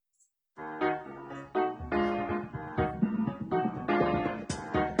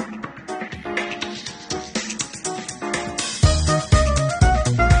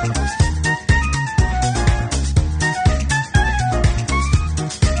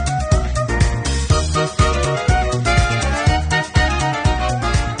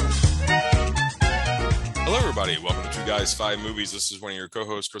Guys, Five Movies. This is one of your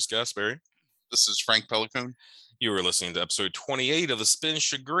co-hosts, Chris Gasberry. This is Frank Pelicone. You were listening to episode 28 of The Spin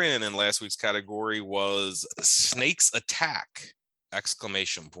Chagrin, and last week's category was Snakes Attack!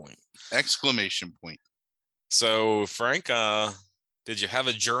 Exclamation point. Exclamation point. So, Frank, did you have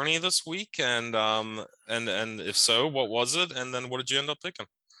a journey this week? And if so, what was it? And then what did you end up picking?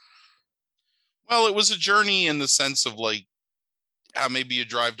 Well, it was a journey in the sense of like how maybe you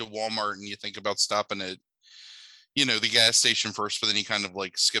drive to Walmart and you think about stopping at, the gas station first, but then you kind of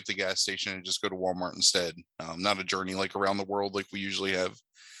like skip the gas station and just go to Walmart instead. Not a journey like around the world like we usually have.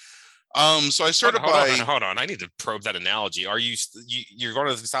 So I started hold on. I need to probe that analogy. Are you're going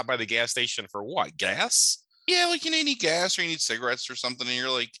to stop by the gas station for what? Gas? Yeah, like you need gas or you need cigarettes or something, and you're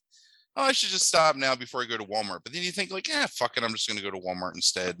like, oh, I should just stop now before I go to Walmart. But then you think like, fuck it, I'm just going to go to Walmart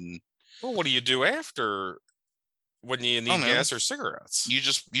instead. And well, what do you do after when you need gas or cigarettes? You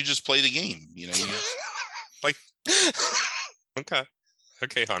just play the game, like. Okay,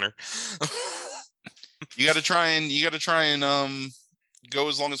 Hunter. you got to try and go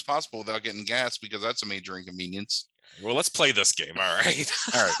as long as possible without getting gas, because that's a major inconvenience. Well, let's play this game. All right.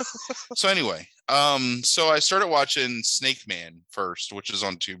 So anyway, so I started watching Snake Man first, which is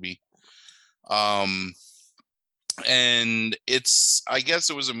on Tubi. And I guess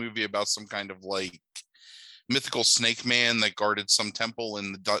it was a movie about some kind of like mythical snake man that guarded some temple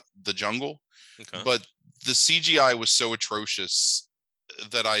in the jungle. Okay. But the CGI was so atrocious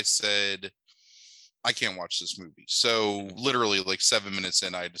that I said, I can't watch this movie. So literally like 7 minutes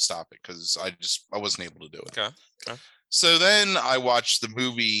in, I had to stop it because I wasn't able to do it. Okay. So then I watched the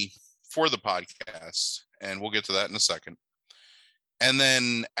movie for the podcast, and we'll get to that in a second. And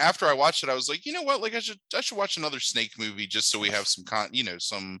then after I watched it, I was like, you know what? Like I should watch another snake movie just so we have some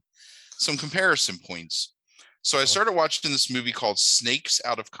some comparison points. So I started watching this movie called Snakes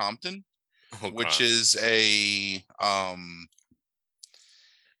Out of Compton. Which is a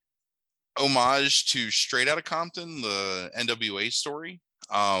homage to Straight Outta Compton, the NWA story,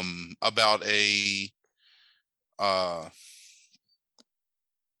 about a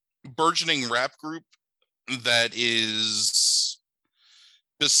burgeoning rap group that is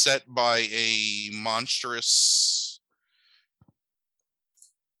beset by a monstrous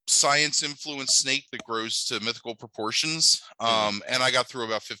science-influenced snake that grows to mythical proportions. And I got through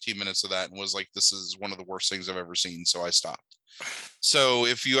about 15 minutes of that and was like, this is one of the worst things I've ever seen, so I stopped. So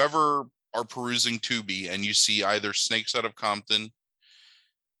if you ever are perusing Tubi and you see either Snakes Out of Compton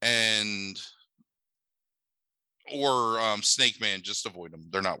or Snake Man, just avoid them.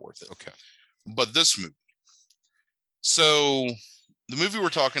 They're not worth it. Okay. But this movie. So the movie we're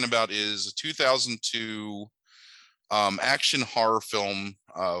talking about is a 2002 action horror film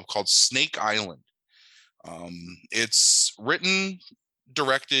called Snake Island. It's written,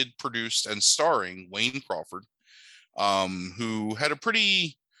 directed, produced, and starring Wayne Crawford, who had a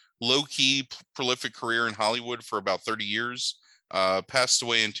pretty low-key, prolific career in Hollywood for about 30 years. Passed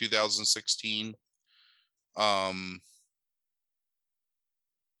away in 2016.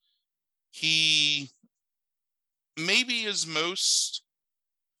 He maybe is most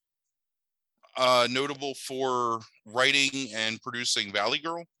notable for writing and producing Valley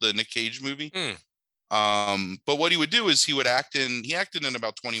Girl, the Nick Cage movie. But what he would do is he acted in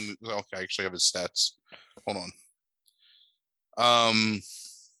about 20 movies. Okay, I actually have his stats. Hold on.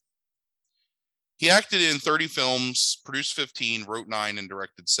 He acted in 30 films, produced 15, wrote 9, and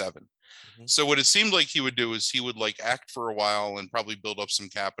directed 7. Mm-hmm. So what it seemed like he would do is he would like act for a while and probably build up some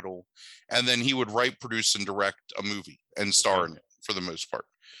capital, and then he would write, produce, and direct a movie and star in it for the most part.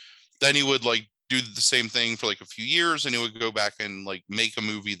 Then he would like do the same thing for like a few years, and he would go back and like make a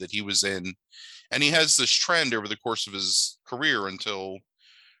movie that he was in. And he has this trend over the course of his career until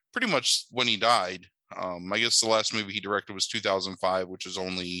pretty much when he died. I guess the last movie he directed was 2005, which is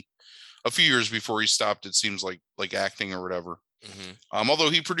only a few years before he stopped, it seems like acting or whatever. Mm-hmm. Although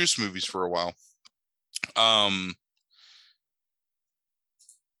he produced movies for a while.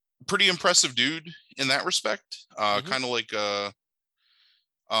 Pretty impressive dude in that respect. Kind of like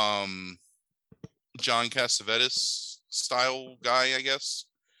John Cassavetes style guy, I guess.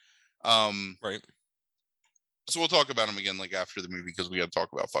 Right. So we'll talk about him again like after the movie, because we got to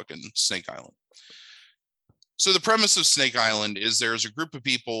talk about fucking Snake Island. So the premise of Snake Island is there's a group of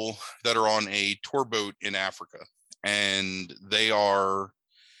people that are on a tour boat in Africa, and they are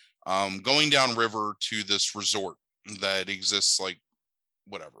going down river to this resort that exists, like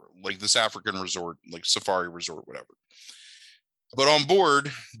whatever, like this African resort, like safari resort, whatever. But on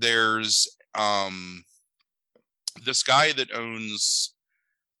board, there's this guy that owns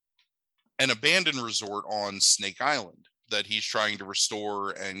an abandoned resort on Snake Island that he's trying to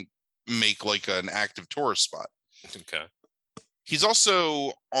restore and make like an active tourist spot. Okay. He's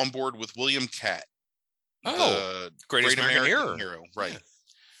also on board with William Catt, the Greatest Great American American Hero. Hero, right?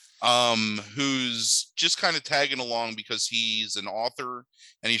 Yeah. Who's just kind of tagging along because he's an author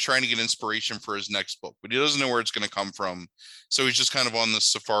and he's trying to get inspiration for his next book, but he doesn't know where it's going to come from. So he's just kind of on this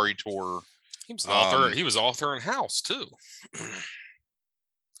safari tour. He was an author. He was author in House too.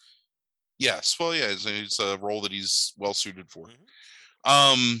 Yes, well, yeah, it's a role that he's well suited for.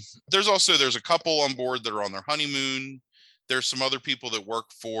 Mm-hmm. There's a couple on board that are on their honeymoon. There's some other people that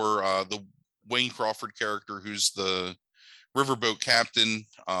work for the Wayne Crawford character, who's the riverboat captain.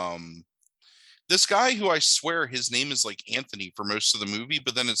 This guy who I swear his name is like Anthony for most of the movie,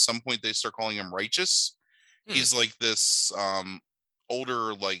 but then at some point they start calling him Righteous. He's like this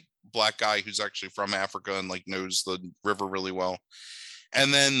older like black guy who's actually from Africa and like knows the river really well.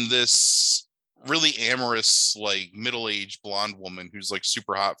 And then this really amorous like middle-aged blonde woman who's like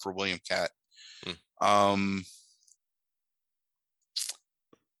super hot for William Catt.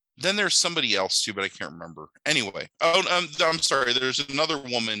 Then there's somebody else too, but I can't remember. Anyway, I'm sorry. There's another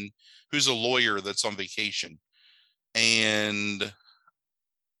woman who's a lawyer that's on vacation, and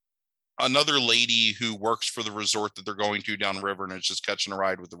another lady who works for the resort that they're going to downriver and is just catching a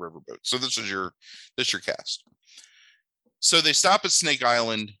ride with the riverboat. So this is your cast. So they stop at Snake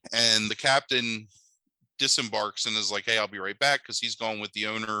Island, and the captain disembarks and is like, "Hey, I'll be right back," because he's going with the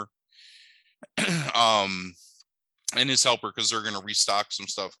owner and his helper, because they're going to restock some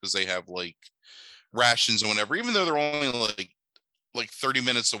stuff because they have like rations and whatever, even though they're only like 30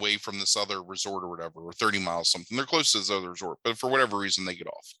 minutes away from this other resort or whatever, or 30 miles something. They're close to this other resort, but for whatever reason they get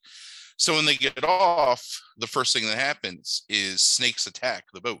off. So when they get off, the first thing that happens is snakes attack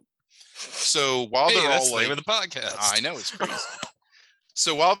the boat. So while they're all like, the name of the podcast. I know, it's crazy.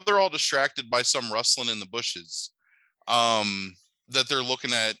 So while they're all distracted by some rustling in the bushes, that they're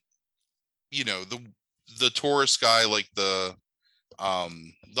looking at, you know, the tourist guy, like the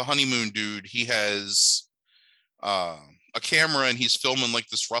honeymoon dude, he has a camera and he's filming like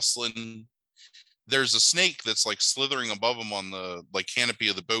this rustling. There's a snake that's like slithering above him on the like canopy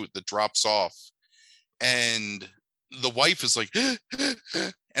of the boat that drops off, and the wife is like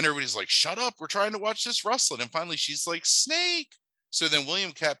and everybody's like, "Shut up, we're trying to watch this rustling." And finally she's like, "Snake." So then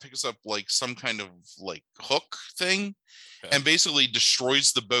William Catt picks up like some kind of like hook thing and basically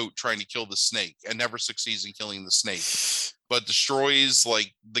destroys the boat trying to kill the snake, and never succeeds in killing the snake, but destroys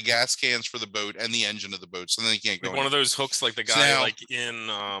like the gas cans for the boat and the engine of the boat. So then they can't go. Like one of those hooks like the guy now, like in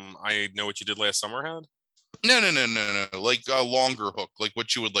I Know What You Did Last Summer had? No. Like a longer hook, like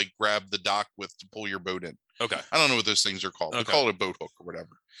what you would like grab the dock with to pull your boat in. Okay. I don't know what those things are called. We call it a boat hook or whatever.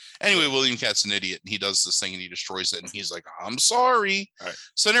 Anyway, William Catt's an idiot, and he does this thing and he destroys it, and he's like, "I'm sorry." Right.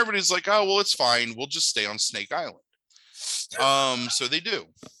 So then everybody's like, "Oh, well, it's fine. We'll just stay on Snake Island." So they do.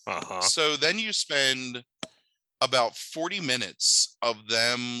 So then you spend about 40 minutes of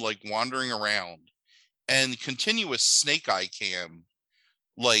them like wandering around and continuous snake eye cam,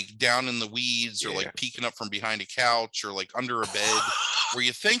 like down in the weeds or like peeking up from behind a couch or like under a bed where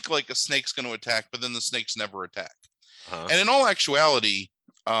you think like a snake's going to attack, but then the snakes never attack. And in all actuality,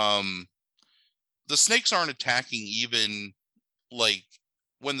 the snakes aren't attacking even like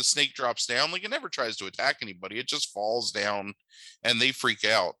when the snake drops down. Like it never tries to attack anybody. It just falls down and they freak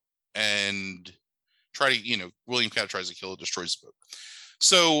out and try to, you know, William Catt tries to kill it, destroys the boat.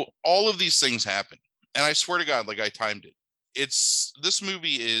 So all of these things happen. And I swear to God, like I timed it. This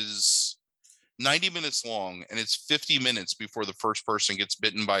movie is 90 minutes long, and it's 50 minutes before the first person gets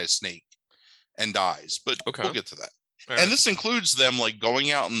bitten by a snake and dies. But we'll get to that. And this includes them like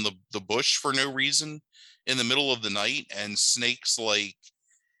going out in the bush for no reason in the middle of the night, and snakes like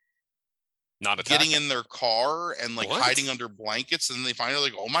not attacking, getting in their car and like hiding under blankets, and then they finally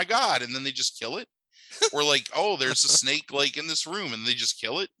like, "Oh my God," and then they just kill it. Or like, "Oh, there's a snake like in this room," and they just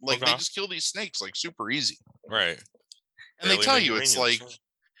kill it. Like they just kill these snakes like super easy. Right. And they tell you it's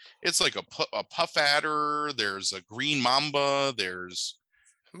like a puff adder, there's a green mamba, there's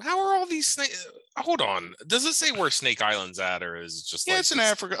how are all these snakes? Hold on. Does it say where Snake Island's at, or is it just like it's in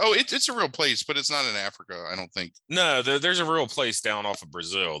Africa? Oh, it's a real place, but it's not in Africa, I don't think. No, there's a real place down off of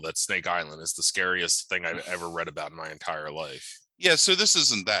Brazil. That's Snake Island. It's the scariest thing I've ever read about in my entire life. Yeah, so this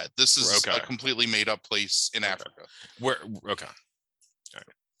isn't that. This is a completely made up place in Africa. Where all right.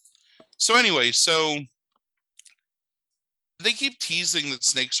 So anyway, so they keep teasing that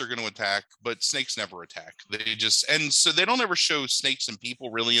snakes are going to attack, but snakes never attack. They just, and so they don't ever show snakes and people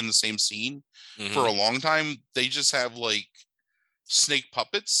really in the same scene for a long time. They just have like snake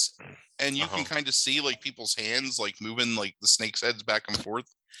puppets, and you can kind of see like people's hands like moving like the snake's heads back and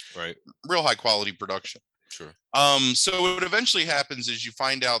forth. Right. Real high quality production. Sure. So what eventually happens is you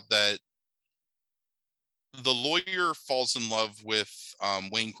find out that the lawyer falls in love with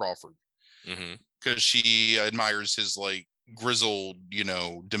Wayne Crawford Mm-hmm. because she admires his like grizzled,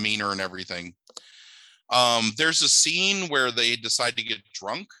 demeanor and everything. There's a scene where they decide to get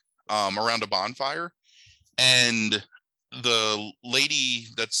drunk around a bonfire, and the lady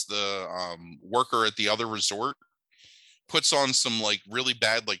that's the worker at the other resort puts on some like really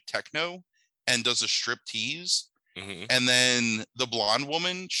bad like techno and does a strip tease. Mm-hmm. And then the blonde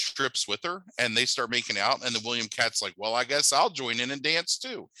woman strips with her and they start making out. And then William Katt's like, well, I guess I'll join in and dance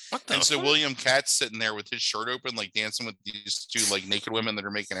too. And so William Katt's sitting there with his shirt open, like dancing with these two like naked women that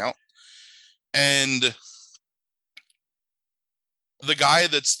are making out. And the guy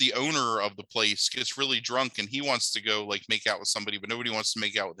that's the owner of the place gets really drunk and he wants to go like make out with somebody, but nobody wants to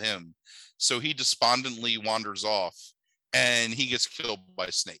make out with him. So he despondently wanders off and he gets killed by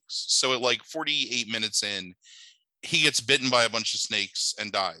snakes. So at like 48 minutes in, he gets bitten by a bunch of snakes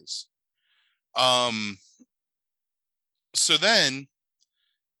and dies. So then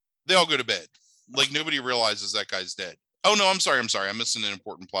they all go to bed. Like nobody realizes that guy's dead. Oh no, I'm sorry. I'm missing an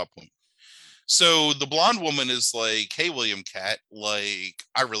important plot point. So the blonde woman is like, hey, William Katt, like,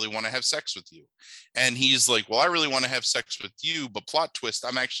 I really want to have sex with you. And he's like, well, I really want to have sex with you, but plot twist,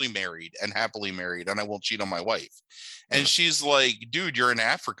 I'm actually married and happily married and I won't cheat on my wife. And she's like, dude, you're in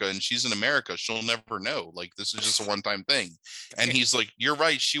Africa and she's in America. She'll never know. Like, this is just a one-time thing. And he's like, you're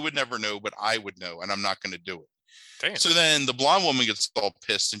right. She would never know, but I would know. And I'm not going to do it. Damn. So then the blonde woman gets all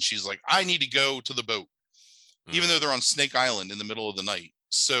pissed and she's like, I need to go to the boat, even though they're on Snake Island in the middle of the night.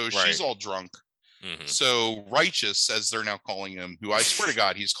 So she's all drunk. Mm-hmm. So Righteous, as they're now calling him, who I swear to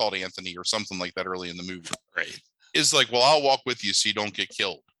God, he's called Anthony or something like that early in the movie, right, is like, well, I'll walk with you so you don't get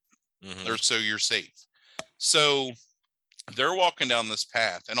killed, or so you're safe. So they're walking down this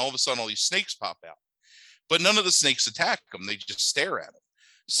path, and all of a sudden, all these snakes pop out, but none of the snakes attack them. They just stare at them.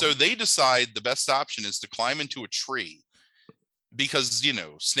 So they decide the best option is to climb into a tree because,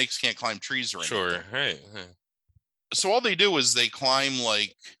 snakes can't climb trees or anything. Sure, right. So all they do is they climb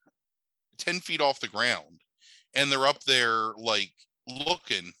like 10 feet off the ground and they're up there like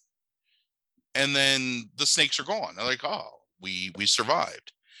looking, and then the snakes are gone. They're like, oh, we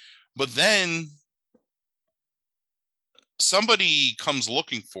survived. But then somebody comes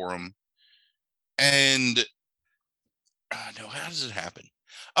looking for them, and no, how does it happen?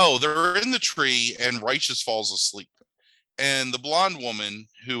 Oh, they're in the tree and Righteous falls asleep, and the blonde woman,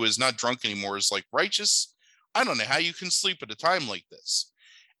 who is not drunk anymore, is like, Righteous, I don't know how you can sleep at a time like this.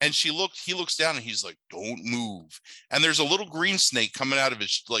 And he looks down and he's like, don't move. And there's a little green snake coming out of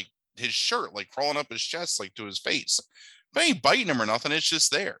his shirt, like crawling up his chest, like to his face. But ain't biting him or nothing. It's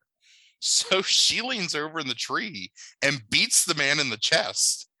just there. So she leans over in the tree and beats the man in the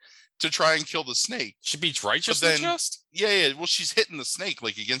chest to try and kill the snake. She beats Righteous in the chest? Yeah. Well, she's hitting the snake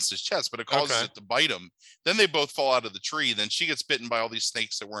like against his chest, but it causes it to bite him. Then they both fall out of the tree. Then she gets bitten by all these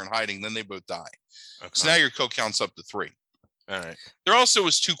snakes that weren't hiding. Then they both die. Okay. So now your kill count's up to 3. All right. There also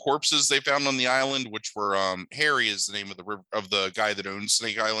was 2 corpses they found on the island, which were Harry is the name of the guy that owns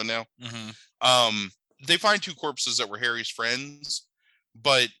Snake Island now. Mm-hmm. They find 2 corpses that were Harry's friends,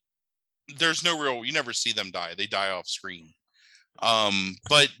 but there's no real, you never see them die. They die off screen.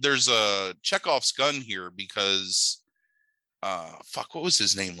 But there's a Chekhov's gun here because what was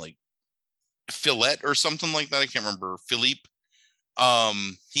his name? Like Philette or something like that. I can't remember. Philippe.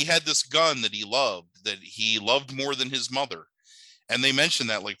 He had this gun that he loved more than his mother. And they mention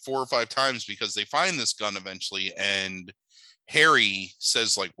that like 4 or 5 times because they find this gun eventually. And Harry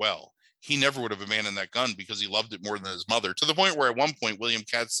says like, well, he never would have abandoned that gun because he loved it more than his mother, to the point where at one point, William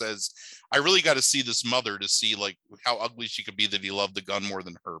Katt says, I really got to see this mother to see like how ugly she could be that he loved the gun more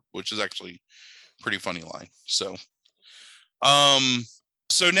than her, which is actually a pretty funny line. So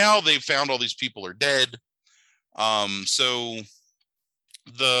now they've found all these people are dead. So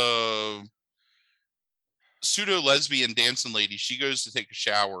the pseudo lesbian dancing lady, she goes to take a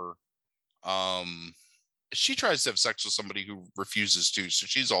shower. She tries to have sex with somebody who refuses to, so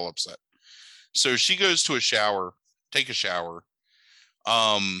she's all upset. So she goes to take a shower.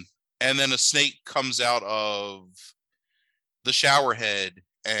 And then a snake comes out of the shower head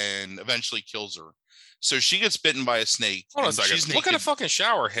and eventually kills her. So she gets bitten by a snake. Hold on a second. What kind of fucking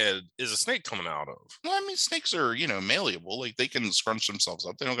shower head is a snake coming out of? Well, I mean, snakes are, malleable. Like, they can scrunch themselves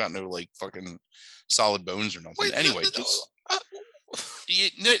up. They don't got no, like, fucking solid bones or nothing. Wait, anyway, it's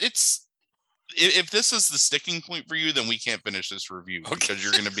if this is the sticking point for you, then we can't finish this review because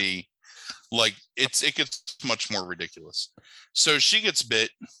you're going to be like, it gets much more ridiculous. So she gets bit.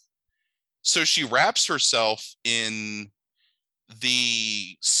 So she wraps herself in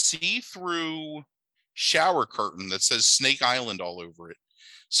the see-through shower curtain that says Snake Island all over it.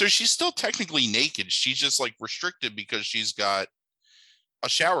 So she's still technically naked. She's just like restricted because she's got a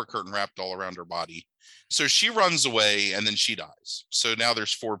shower curtain wrapped all around her body. So she runs away and then she dies. So now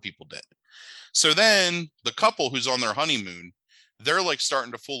there's 4 people dead. So then the couple who's on their honeymoon, they're like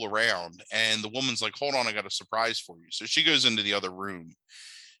starting to fool around. And the woman's like, hold on, I got a surprise for you. So she goes into the other room.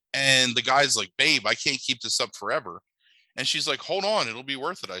 And the guy's like, babe, I can't keep this up forever. And she's like, hold on, it'll be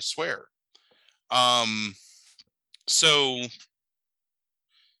worth it, I swear. So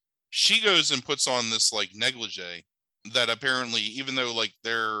she goes and puts on this like negligee that apparently, even though like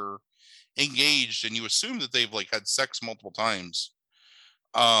they're engaged and you assume that they've like had sex multiple times,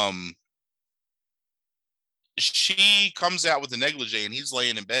 she comes out with the negligee and he's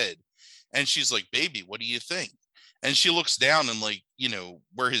laying in bed and she's like, baby, what do you think? And she looks down and like, you know,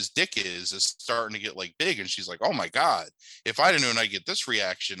 where his dick is starting to get like big. And she's like, oh my God, if I'd have known I'd get this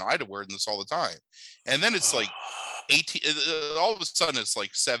reaction, I'd have worn this all the time. And then it's like 18, all of a sudden it's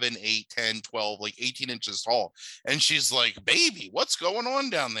like 7, 8, 10, 12, like 18 inches tall. And she's like, baby, what's going on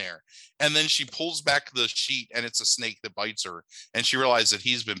down there? And then she pulls back the sheet and it's a snake that bites her. And she realizes that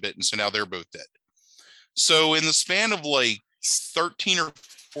he's been bitten. So now they're both dead. So in the span of like 13 or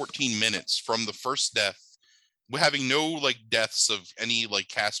 14 minutes from the first death, having no like deaths of any like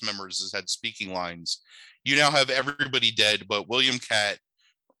cast members has had speaking lines, you now have everybody dead but William Katt,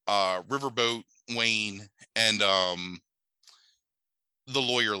 Riverboat Wayne, and the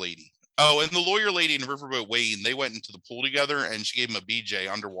lawyer lady. Oh, and the lawyer lady and Riverboat Wayne, they went into the pool together and she gave him a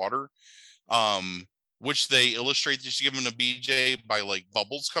BJ underwater, which they illustrate that she gave him a BJ by like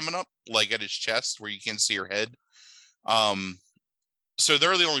bubbles coming up like at his chest where you can't see her head. So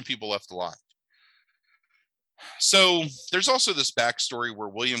they're the only people left alive. So there's also this backstory where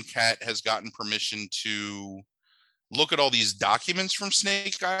William Katt has gotten permission to look at all these documents from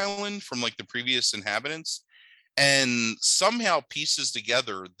Snake Island from like the previous inhabitants, and somehow pieces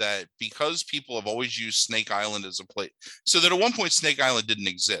together that because people have always used Snake Island as a place, so that at one point Snake Island didn't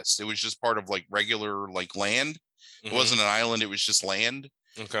exist. It was just part of like regular like land. It wasn't an island, it was just land.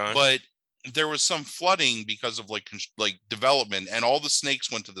 Okay. But there was some flooding because of like development, and all the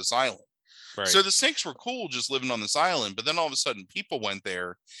snakes went to this island. Right. So the snakes were cool just living on this island, but then all of a sudden people went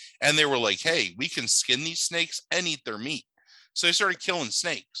there and they were like, hey, we can skin these snakes and eat their meat. So they started killing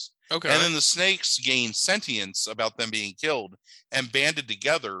snakes. Okay. And then the snakes gained sentience about them being killed and banded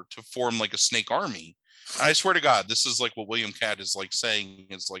together to form like a snake army. And I swear to God, this is like what William Katt is like saying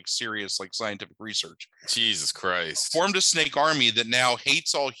is like serious, like scientific research. Jesus Christ. Formed a snake army that now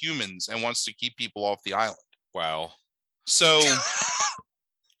hates all humans and wants to keep people off the island. Wow. So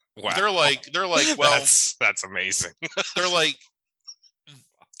wow. They're like, well, that's amazing. They're like,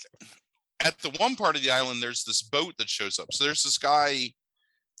 at the one part of the island, there's this boat that shows up. So there's this guy,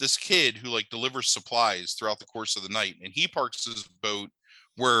 this kid who like delivers supplies throughout the course of the night, and he parks his boat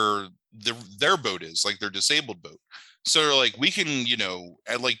where their boat is, like their disabled boat. So they're like, we can, you know,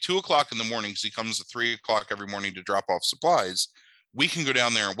 at like 2:00 in the morning, because he comes at 3:00 every morning to drop off supplies, we can go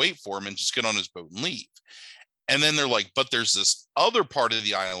down there and wait for him and just get on his boat and leave. And then they're like, but there's this other part of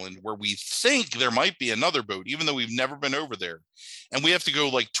the island where we think there might be another boat, even though we've never been over there. And we have to go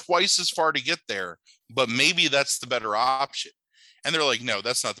like twice as far to get there, but maybe that's the better option. And they're like, no,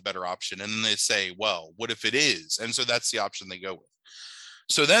 that's not the better option. And then they say, well, what if it is? And so that's the option they go with.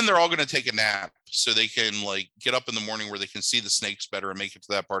 So then they're all going to take a nap so they can like get up in the morning where they can see the snakes better and make it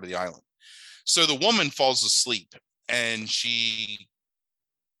to that part of the island. So the woman falls asleep and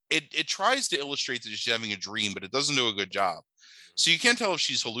it tries to illustrate that she's having a dream, but it doesn't do a good job. So you can't tell if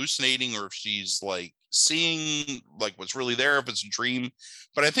she's hallucinating or if she's like seeing like what's really there, if it's a dream.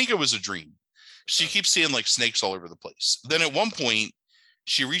 But I think it was a dream. She keeps seeing like snakes all over the place. Then at one point,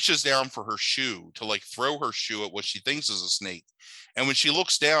 she reaches down for her shoe to like throw her shoe at what she thinks is a snake. And when she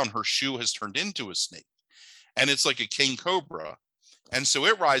looks down, her shoe has turned into a snake. And it's like a king cobra. And so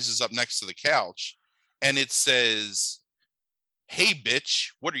it rises up next to the couch and it says, hey, bitch,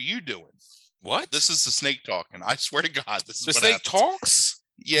 what are you doing? What? This is the snake talking. I swear to God, this is the what snake happens. Talks?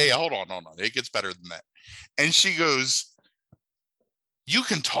 Yeah, hold on. It gets better than that. And she goes, you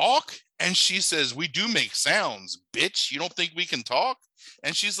can talk? And she says, we do make sounds, bitch. You don't think we can talk?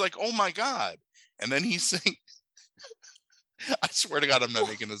 And she's like, oh my God. And then he sings, I swear to God, I'm not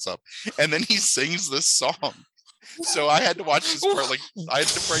making this up. And then he sings this song. So I had to watch this part I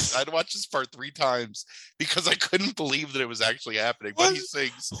had to watch this part 3 times because I couldn't believe that it was actually happening. But he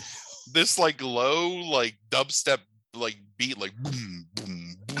sings this like low like dubstep like beat like boom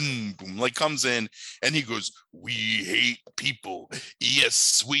boom boom boom like comes in and he goes, we hate people,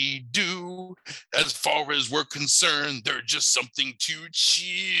 yes we do, as far as we're concerned they're just something to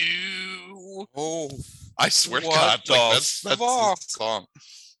chew. Oh, I swear to God, like that's the song.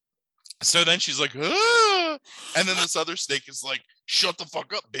 So then she's like, ah! And then this other snake is like, shut the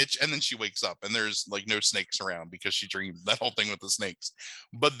fuck up, bitch. And then she wakes up and there's like no snakes around because she dreamed that whole thing with the snakes.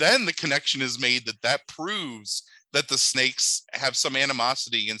 But then the connection is made that proves that the snakes have some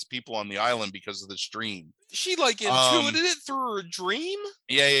animosity against people on the island because of this dream. She like intuited it through her dream?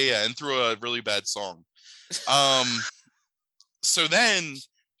 Yeah. And through a really bad song. So then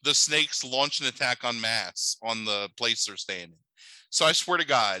the snakes launch an attack en masse on the place they're staying in. So I swear to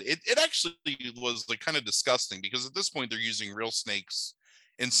God, it actually was like kind of disgusting because at this point they're using real snakes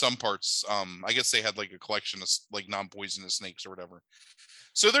in some parts. I guess they had like a collection of like non-poisonous snakes or whatever.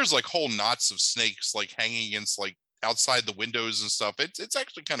 So there's like whole knots of snakes like hanging against like outside the windows and stuff. It's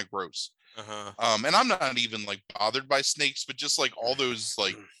actually kind of gross. And I'm not even like bothered by snakes, but just like all those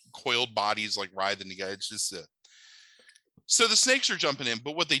like coiled bodies like writhing together. It's just so the snakes are jumping in,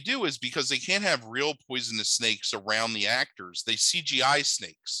 but what they do is because they can't have real poisonous snakes around the actors, they CGI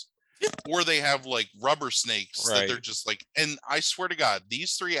snakes. Or they have like rubber snakes that they're just like, and I swear to God,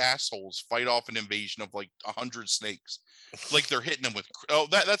 these three assholes fight off an invasion of like 100 snakes. Like they're hitting them with,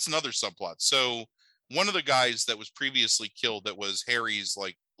 that's another subplot. So one of the guys that was previously killed that was Harry's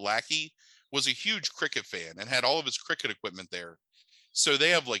like lackey was a huge cricket fan and had all of his cricket equipment there. So they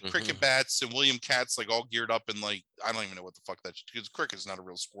have like cricket bats and William Cat's like all geared up and like, I don't even know what the fuck that's because cricket's not a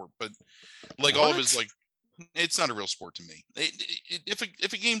real sport, but like all of his like, it's not a real sport to me. If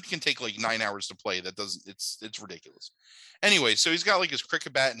a game can take like 9 hours to play, that doesn't, it's ridiculous. Anyway, so he's got like his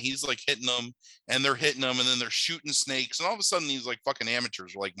cricket bat and he's like hitting them and they're hitting them and then they're shooting snakes and all of a sudden these like fucking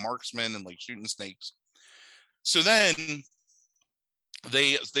amateurs are like marksmen and like shooting snakes. So then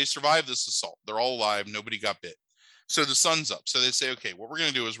they survive this assault. They're all alive. Nobody got bit. So the sun's up. So they say, okay, what we're going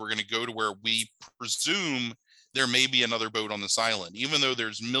to do is we're going to go to where we presume there may be another boat on this island. Even though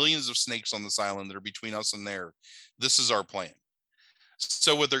there's millions of snakes on this island that are between us and there, this is our plan.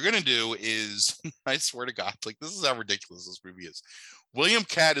 So what they're going to do is, I swear to God, like this is how ridiculous this movie is. William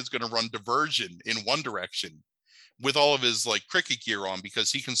Cat is going to run diversion in one direction with all of his like cricket gear on because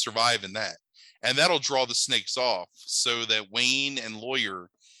he can survive in that. And that'll draw the snakes off so that Wayne and Lawyer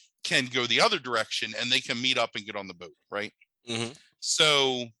can go the other direction and they can meet up and get on the boat, right?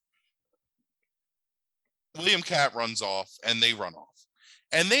 So William Cat runs off and they run off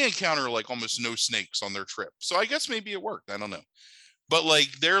and they encounter like almost no snakes on their trip. So I guess maybe it worked. I don't know. But like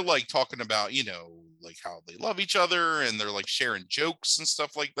they're like talking about, you know, like how they love each other and they're like sharing jokes and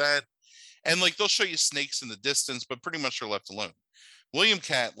stuff like that. And like they'll show you snakes in the distance, but pretty much they're left alone. William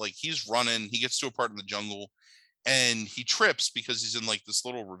Cat, like he's running, he gets to a part in the jungle and he trips because he's in like this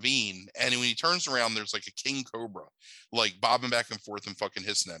little ravine. And when he turns around, there's like a king cobra, like bobbing back and forth and fucking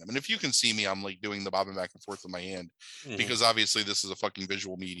hissing at him. And if you can see me, I'm like doing the bobbing back and forth with my hand because obviously this is a fucking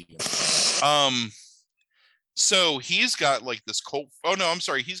visual medium. So he's got like this Colt. Oh no, I'm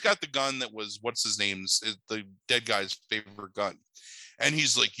sorry. He's got the gun that was what's his name's the dead guy's favorite gun. And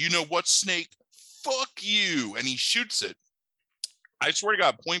he's like, you know what, Snake? Fuck you. And he shoots it. I swear to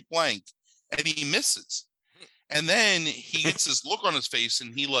God, point blank. And he misses. And then he gets this look on his face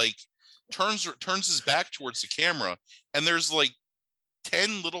and he like turns his back towards the camera. And there's like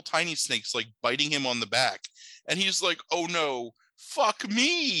 10 little tiny snakes like biting him on the back. And he's like, oh no, fuck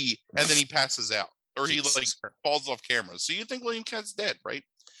me. And then he passes out. Or he like falls off camera. So you think William Cat's dead, right?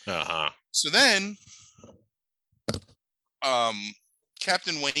 So then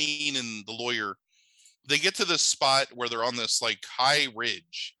Captain Wayne and the lawyer, they get to this spot where they're on this like high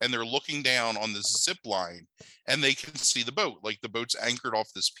ridge and they're looking down on this zip line and they can see the boat. Like the boat's anchored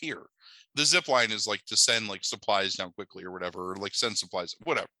off this pier. The zip line is like to send like supplies down quickly or whatever, or like send supplies,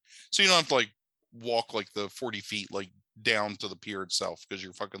 whatever. So you don't have to like walk like the 40 feet like down to the pier itself because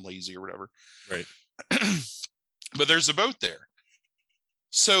you're fucking lazy or whatever. Right. But there's a boat there.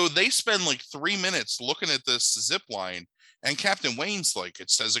 So they spend like 3 minutes looking at this zip line. And Captain Wayne's like, it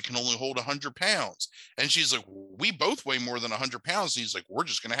says it can only hold 100 pounds. And she's like, we both weigh more than 100 pounds. And he's like, we're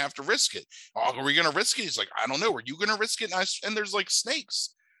just going to have to risk it. Oh, are we going to risk it? He's like, I don't know. Are you going to risk it? And there's like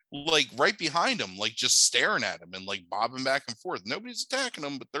snakes like right behind him, like just staring at him and like bobbing back and forth. Nobody's attacking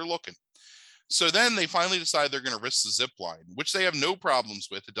them, but they're looking. So then they finally decide they're going to risk the zip line, which they have no problems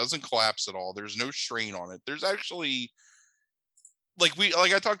with. It doesn't collapse at all. There's no strain on it. There's actually... like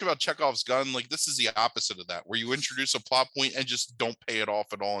I talked about Chekhov's gun, like this is the opposite of that, where you introduce a plot point and just don't pay it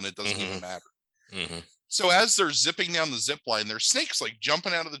off at all and it doesn't even matter. So as they're zipping down the zip line, there's snakes like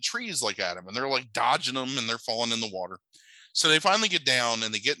jumping out of the trees like at them and they're like dodging them and they're falling in the water. So they finally get down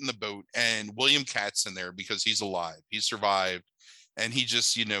and they get in the boat and William Cat's in there because he's alive. He survived and he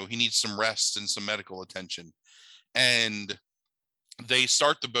just, you know, he needs some rest and some medical attention. And they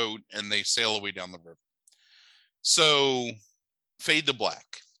start the boat and they sail away down the river. So fade to black.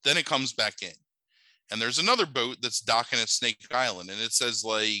 Then it comes back in. And there's another boat that's docking at Snake Island, and it says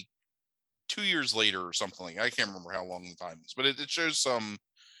like 2 years later or something. I can't remember how long the time is, but it shows some,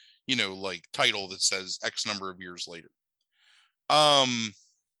 like title that says X number of years later.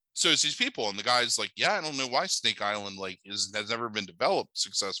 So it's these people, and the guy's like, yeah, I don't know why Snake Island has never been developed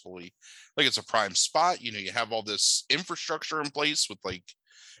successfully. Like, it's a prime spot. You have all this infrastructure in place with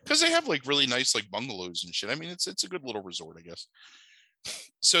because they have really nice bungalows and shit. I mean, it's a good little resort, I guess.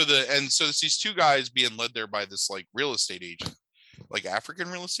 So it's these two guys being led there by this real estate agent, African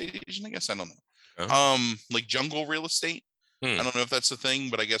real estate agent, I guess. I don't know. Oh. Jungle real estate. I don't know if that's a thing,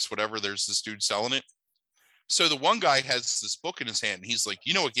 but I guess whatever. There's this dude selling it. So the one guy has this book in his hand. And he's like,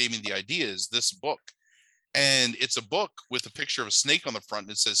 what gave me the idea is this book. And it's a book with a picture of a snake on the front.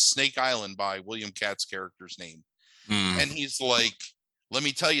 And it says Snake Island by William Katt's character's name. And he's like, let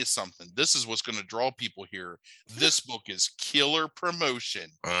me tell you something. This is what's going to draw people here. This book is killer promotion.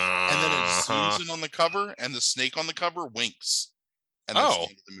 And then it zooms in on the cover, and the snake on the cover winks. And that's the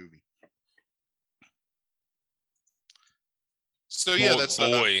end of the movie. So yeah, that's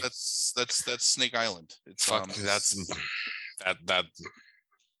Snake Island. It's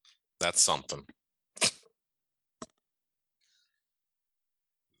that's something.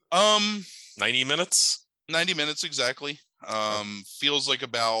 90 minutes? 90 minutes exactly. Feels like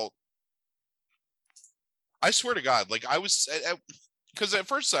about, I swear to God, I was because at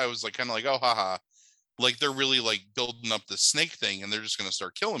first I was kind of oh, haha, they're really building up the snake thing and they're just gonna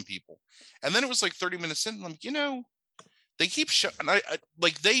start killing people. And then it was 30 minutes in, I'm they keep showing,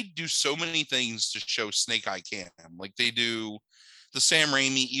 they do so many things to show Snake Eye Cam. They do the Sam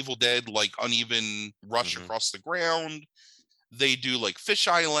Raimi Evil Dead uneven rush across the ground. They do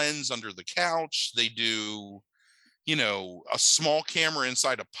fisheye lens under the couch. They do a small camera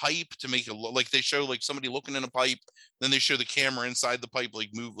inside a pipe to make it look they show somebody looking in a pipe. Then they show the camera inside the pipe,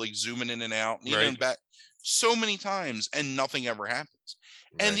 move, zooming in and out, and back so many times, and nothing ever happens.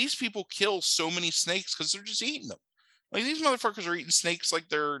 Right. And these people kill so many snakes because they're just eating them. These motherfuckers are eating snakes like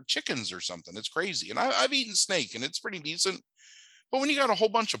they're chickens or something. It's crazy. And I've eaten snake, and it's pretty decent. But when you got a whole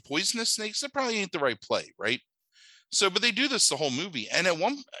bunch of poisonous snakes, that probably ain't the right play, right? So, but they do this the whole movie. And at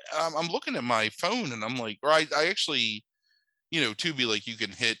one, I'm looking at my phone, and I'm I actually, Tubi, you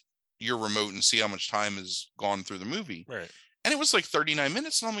can hit your remote and see how much time has gone through the movie. Right. And it was 39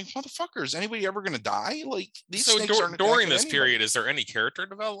 minutes. And I'm motherfucker, is anybody ever going to die? These so snakes aren't during this anybody. Period, is there any character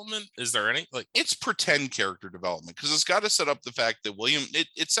development? Is there any It's pretend character development, because it's got to set up the fact that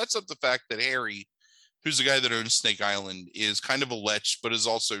it sets up the fact that Harry, who's the guy that owns Snake Island, is kind of a lech, but is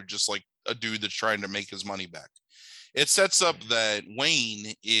also just a dude that's trying to make his money back. It sets up that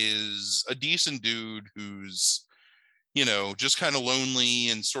Wayne is a decent dude who's, just kind of lonely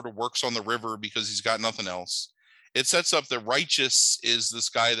and sort of works on the river because he's got nothing else. It sets up that Righteous is this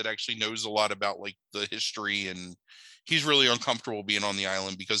guy that actually knows a lot about the history, and he's really uncomfortable being on the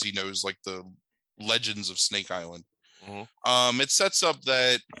island because he knows the legends of Snake Island. Mm-hmm. It sets up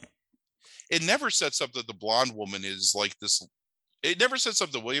that it never sets up that the blonde woman is this. It never sets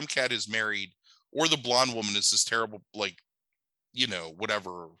up that William Katt is married, or the blonde woman is this terrible,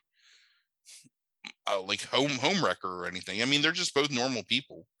 whatever, home wrecker or anything. I mean, they're just both normal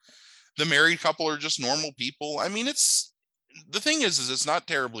people. The married couple are just normal people. I mean, the thing is it's not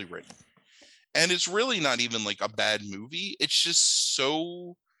terribly written, and it's really not even a bad movie. It's just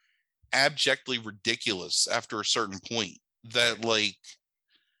so abjectly ridiculous after a certain point that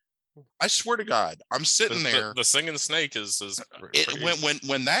I swear to God, I'm sitting there. The singing snake is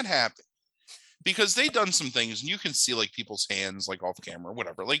when that happened, because they done some things, and you can see people's hands off camera,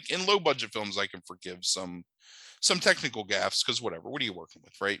 whatever. In low budget films, I can forgive some technical gaffes, because whatever. What are you working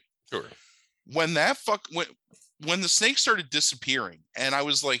with, right? Sure. When when the snake started disappearing, and I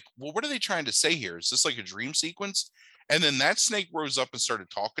was well, what are they trying to say here? Is this a dream sequence? And then that snake rose up and started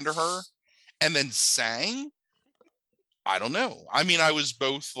talking to her, and then sang. I don't know. I mean, I was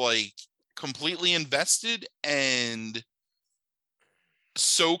both completely invested and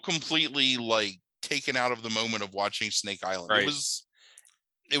so completely taken out of the moment of watching Snake Island. Right.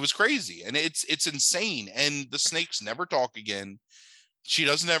 It was crazy, and it's insane. And the snakes never talk again. She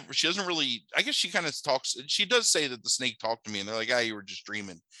doesn't really, I guess she kind of talks. She does say that the snake talked to me, and they're like, you were just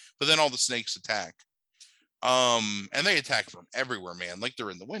dreaming. But then all the snakes attack. And they attack from everywhere, man.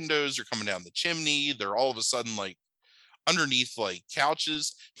 They're in the windows, they're coming down the chimney, they're all of a sudden underneath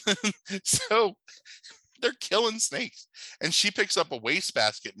couches. So they're killing snakes. And she picks up a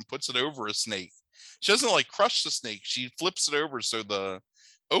wastebasket and puts it over a snake. She doesn't crush the snake. She flips it over so the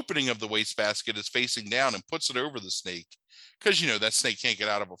opening of the wastebasket is facing down, and puts it over the snake. Because that snake can't get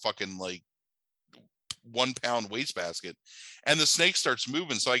out of a fucking 1-pound wastebasket, and the snake starts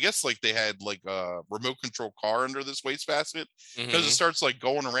moving. So I guess like they had like a remote control car under this wastebasket, because it starts like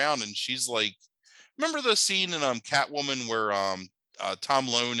going around, and she's like, remember the scene in Catwoman where Tom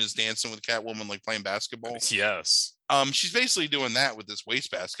Lone is dancing with Catwoman, like playing basketball? Yes. She's basically doing that with this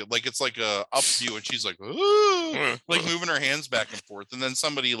wastebasket. Like it's like a up view, and she's like, ooh, like moving her hands back and forth, and then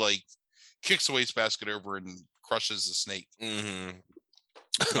somebody like kicks the wastebasket over and crushes the snake.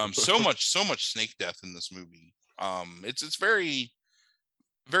 So much snake death in this movie. It's very,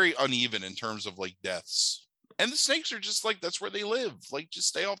 very uneven in terms of like deaths, and the snakes are just like, that's where they live. Like, just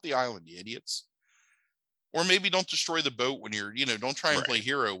stay off the island, you idiots. Or maybe don't destroy the boat when you're, don't try and play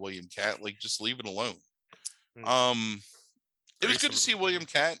hero, William Katt. Like, just leave it alone. It was good to see William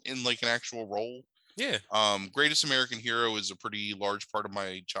Katt in like an actual role. Yeah. Greatest American Hero is a pretty large part of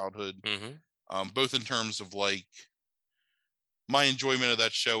my childhood. Both in terms of like my enjoyment of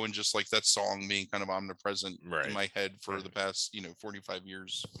that show, and just like that song being kind of omnipresent in my head for the past, 45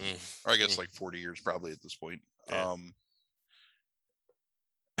 years, or I guess like 40 years probably at this point.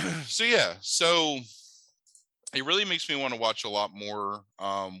 Yeah. So it really makes me want to watch a lot more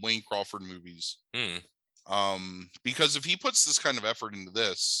Wayne Crawford movies. Because if he puts this kind of effort into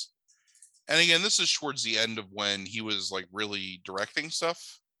this, and again, this is towards the end of when he was like really directing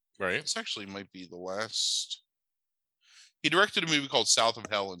stuff. Right. This actually might be the last. He directed a movie called South of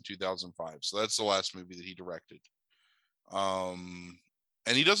Hell in 2005. So that's the last movie that he directed. And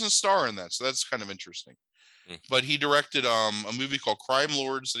he doesn't star in that, so that's kind of interesting. But he directed a movie called Crime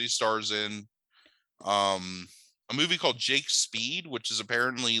Lords that he stars in. A movie called Jake Speed, which is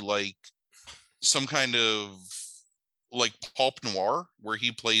apparently like some kind of like pulp noir where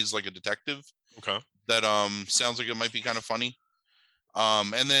he plays like a detective. Okay. That sounds like it might be kind of funny.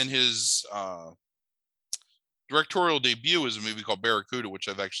 And then his directorial debut is a movie called Barracuda, which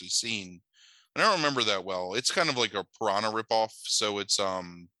I've actually seen. I don't remember that well. It's kind of like a piranha ripoff. So it's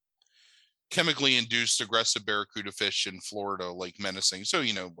chemically induced aggressive barracuda fish in Florida, like menacing. So,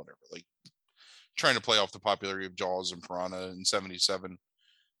 whatever, like trying to play off the popularity of Jaws and Piranha in 77.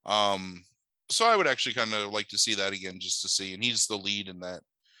 So I would actually kind of like to see that again, just to see. And he's the lead in that.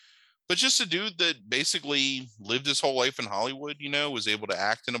 But just a dude that basically lived his whole life in Hollywood, was able to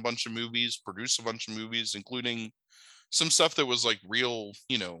act in a bunch of movies, produce a bunch of movies, including some stuff that was like real,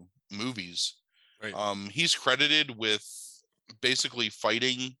 movies. Right. He's credited with basically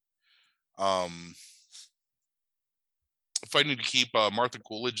fighting to keep Martha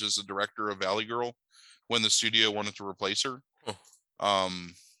Coolidge as the director of Valley Girl when the studio wanted to replace her.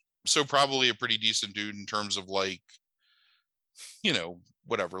 So probably a pretty decent dude in terms of like,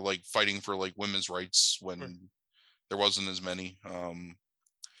 whatever, like fighting for like women's rights when there wasn't as many.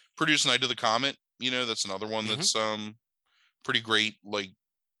 Produced Night of the Comet, that's another one that's pretty great, like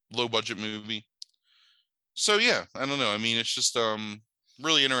low budget movie. So yeah, I don't know. I mean, it's just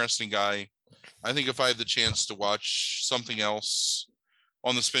really interesting guy. I think if I had the chance to watch something else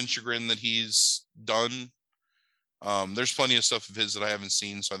on the Spin Chagrin that he's done, there's plenty of stuff of his that I haven't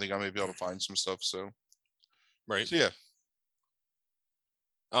seen, so I think I might be able to find some stuff. So yeah.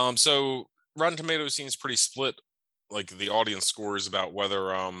 So Rotten Tomatoes seems pretty split, like the audience scores, about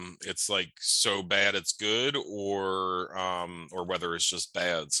whether it's like so bad it's good, or whether it's just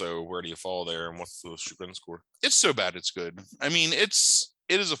bad. So where do you fall there, and what's the Chagrin score? It's so bad it's good. I mean, it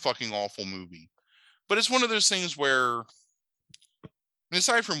is a fucking awful movie. But it's one of those things where,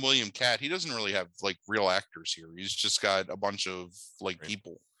 aside from William Katt, he doesn't really have like real actors here. He's just got a bunch of like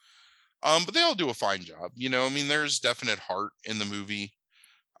people. But they all do a fine job. I mean, there's definite heart in the movie.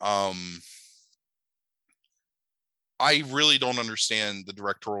 I really don't understand the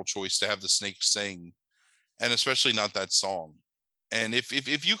directorial choice to have the snake sing, and especially not that song. And if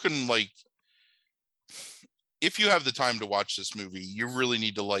you can, like, if you have the time to watch this movie, you really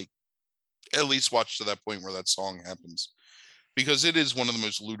need to like at least watch to that point where that song happens, because it is one of the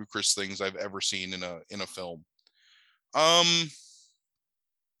most ludicrous things I've ever seen in a film. I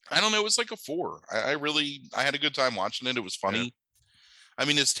don't know. It was like a 4. I had a good time watching it. It was funny. Yeah. I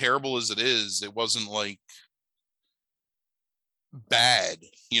mean, as terrible as it is, it wasn't like bad,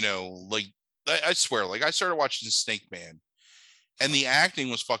 like I swear, like I started watching Snake Man and the acting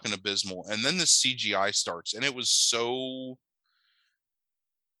was fucking abysmal. And then the CGI starts and it was so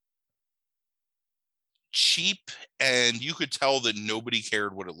cheap, and you could tell that nobody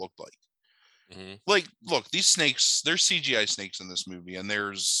cared what it looked like. Like, look, these snakes, there's CGI snakes in this movie, and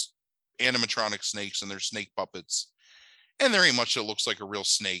there's animatronic snakes, and there's snake puppets, and there ain't much that looks like a real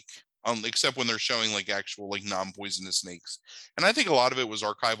snake, except when they're showing like actual like non-poisonous snakes. And I think a lot of it was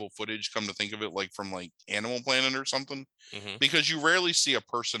archival footage, come to think of it, like from like Animal Planet or something, because you rarely see a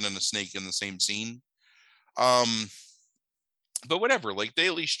person and a snake in the same scene. But whatever, like they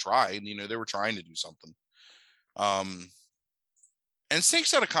at least tried, they were trying to do something. And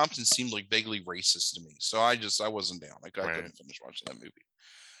Snakes Out of Compton seemed like vaguely racist to me. So I wasn't down. Like I couldn't finish watching that movie.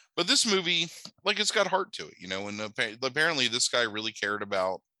 But this movie, like it's got heart to it, and apparently this guy really cared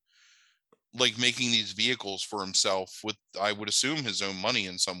about like making these vehicles for himself with, I would assume, his own money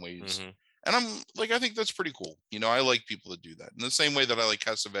in some ways. Mm-hmm. And I'm like, I think that's pretty cool. I like people that do that in the same way that I like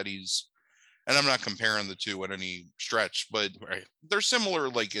Cassavetes. And I'm not comparing the two at any stretch, but they're similar,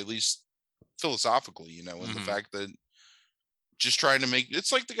 like at least philosophically, in the fact that just trying to make,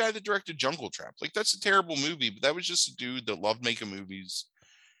 it's like the guy that directed Jungle Trap. Like that's a terrible movie, but that was just a dude that loved making movies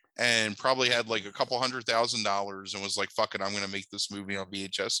and probably had like a couple $100,000 and was like, fuck it, I'm going to make this movie on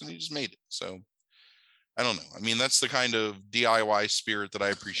VHS. And he just made it. So I don't know. I mean, that's the kind of DIY spirit that I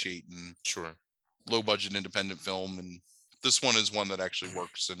appreciate in low budget independent film. And this one is one that actually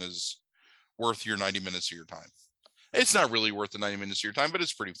works and is worth your 90 minutes of your time. It's not really worth the 90 minutes of your time, but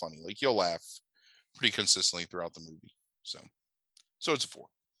it's pretty funny. Like you'll laugh pretty consistently throughout the movie. So it's a 4.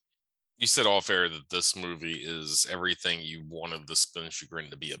 You said off air that this movie is everything you wanted the Spin Chagrin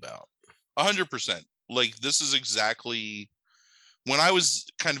to be about. 100%. Like this is exactly when I was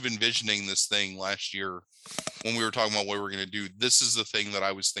kind of envisioning this thing last year when we were talking about what we were going to do. This is the thing that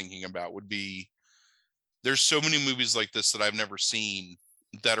I was thinking about would be, there's so many movies like this that I've never seen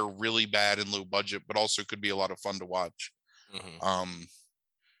that are really bad and low budget, but also could be a lot of fun to watch. Mm-hmm.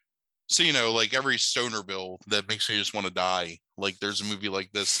 So, like every stoner bill that makes me just want to die, like there's a movie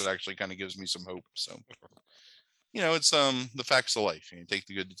like this that actually kind of gives me some hope. So, it's the facts of life. You take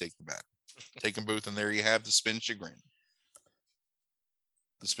the good to take the bad. Take them both, and there you have the Spin Chagrin.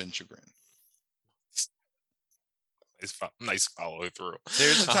 The Spin Chagrin. Nice follow through.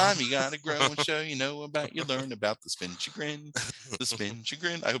 There's a time you gotta grow and show you learn about the Spin Chagrin. The Spin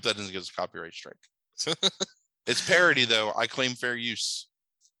Chagrin. I hope that doesn't get us a copyright strike. It's parody though. I claim fair use.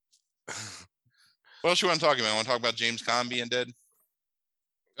 What else you want to talk about? I want to talk about James Caan being dead.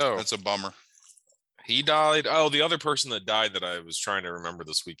 Oh, that's a bummer. He died. Oh, the other person that died that I was trying to remember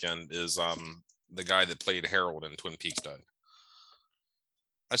this weekend is the guy that played Harold in Twin Peaks died.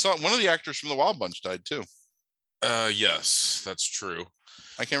 I saw one of the actors from The Wild Bunch died too. Yes, that's true.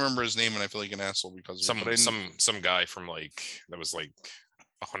 I can't remember his name, and I feel like an asshole because some guy from like that was like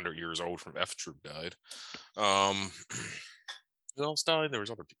 100 years old from F Troop died. Who else died? There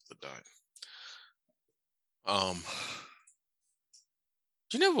was other people that died.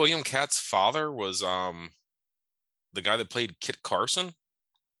 Do you know William Katt's father was the guy that played Kit Carson?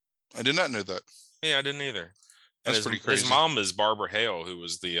 I did not know that. Yeah, I didn't either. That's pretty crazy. His mom is Barbara Hale, who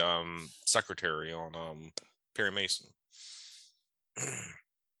was the secretary on Perry Mason.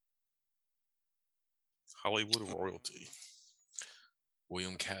 Hollywood royalty.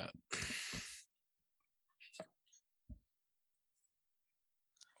 William Katt.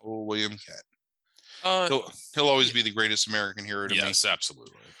 Oh, William Katt. He'll always be the greatest American hero to me. Yes,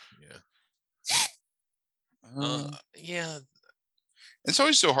 absolutely. Yeah. Yeah. It's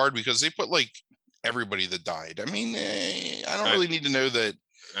always so hard because they put like everybody that died. I mean, I don't really need to know that.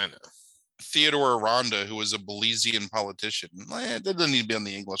 I know. Theodore Aranda, who was a Belizean politician. That doesn't need to be on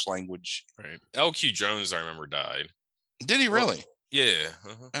the English language. Right. L.Q. Jones, I remember, died. Did he really? Well, yeah.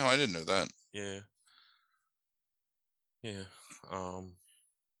 Uh-huh. Oh, I didn't know that. Yeah. Yeah.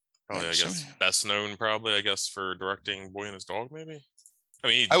 Probably, I guess, best known, for directing Boy and His Dog, maybe. I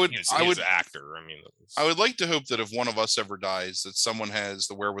mean, he's an actor. I mean, I would like to hope that if one of us ever dies, that someone has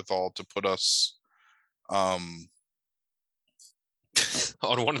the wherewithal to put us, on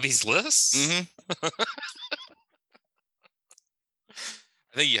one of these lists. Mm-hmm.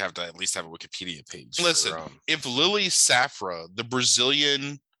 I think you have to at least have a Wikipedia page. Listen, if Lily Safra, the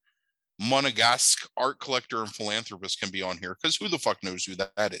Brazilian Monegasque art collector and philanthropist, can be on here, because who the fuck knows who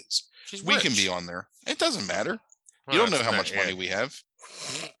that is? We can be on there. It doesn't matter. You don't know how much money we have.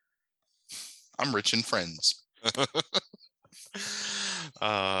 I'm rich in friends.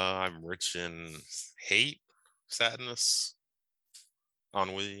 I'm rich in hate, sadness,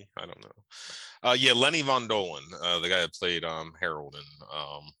 ennui. I don't know. Yeah, Lenny Von Dolen, the guy that played Harold in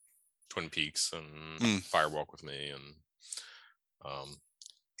Twin Peaks and Firewalk with Me, and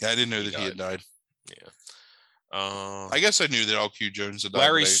yeah, I didn't know that he had died. Yeah. I guess I knew that L.Q. Jones had died.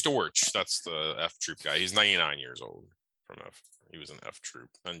 Larry Storch, that's the F Troop guy. He's 99 years old from F. He was an F Troop.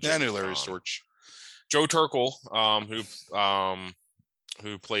 Yeah, I knew Larry Storch. Joe Turkel,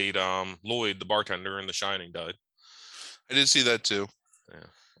 who played Lloyd, the bartender in The Shining, died. I did see that too. Yeah.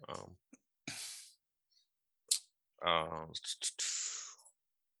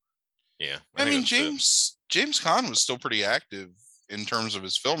 Yeah. I mean, James Caan was still pretty active in terms of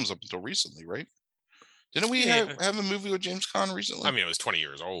his films up until recently, right? Didn't we Yeah. have a movie with James Caan recently? I mean, it was 20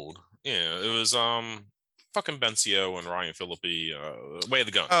 years old. Yeah, it was fucking Bencio and Ryan Phillippe, Way of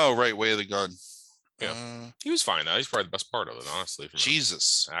the Gun. Oh, right, Way of the Gun. Yeah. He was fine though. He's probably the best part of it, honestly, from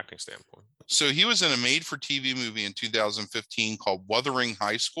Jesus. an acting standpoint. So he was in a made-for-TV movie in 2015 called Wuthering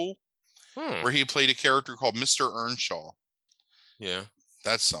High School, where he played a character called Mr. Earnshaw. Yeah.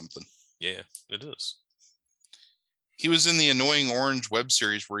 That's something. Yeah, it is. He was in the Annoying Orange web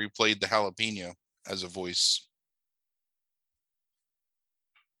series where he played the jalapeno as a voice.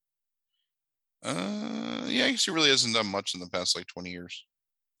 Yeah, I guess he really hasn't done much in the past like 20 years.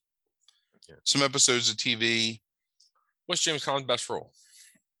 Yeah. Some episodes of TV. What's James Caan's best role?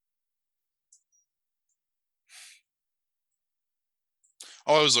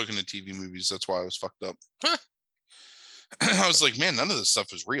 Oh, I was looking at TV movies. That's why I was fucked up. Huh. I was like, man, none of this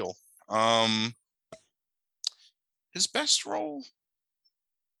stuff is real. His best role?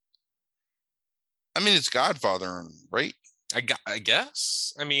 I mean, it's Godfather, right? I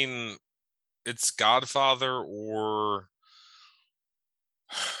guess. I mean, it's Godfather or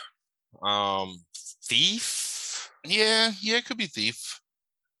Thief. Yeah, it could be Thief.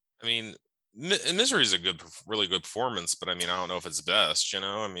 I mean, Misery is a really good performance, but I mean, I don't know if it's best.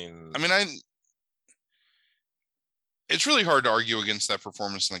 It's really hard to argue against that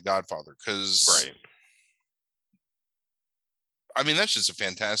performance in The Godfather because, right. I mean, that's just a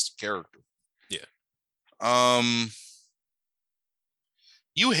fantastic character. Yeah.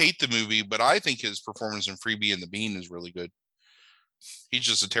 You hate the movie, but I think his performance in Freebie and the Bean is really good. He's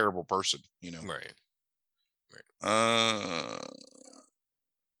just a terrible person, Right.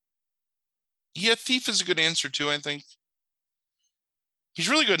 Yeah, Thief is a good answer too, I think. He's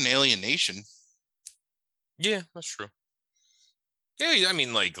really good in Alien Nation. Yeah, that's true. Yeah, I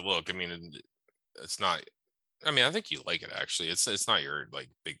mean, like, look, I mean, it's not. I mean, I think you like it actually. It's not your like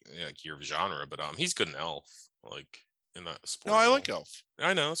big like your genre, but he's good in Elf, like in that sport. No, I like Elf.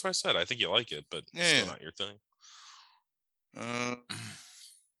 I know, that's what I said. I think you like it, but it's still not your thing.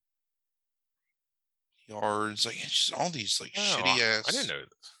 Yards, like it's just all these like shitty ass. I didn't know.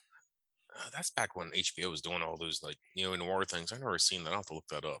 That's back when HBO was doing all those like noir things. I've never seen that. I'll have to look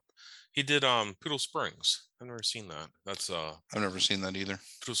that up. He did Poodle Springs. I've never seen that. That's I've never seen that either.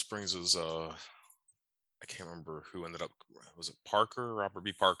 Poodle Springs is I can't remember who ended up. Was it Parker, Robert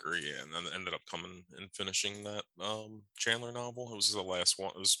B. Parker? Yeah, and then ended up coming and finishing that Chandler novel. It was the last one.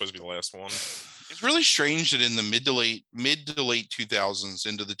 It was supposed to be the last one. It's really strange that in the mid to late 2000s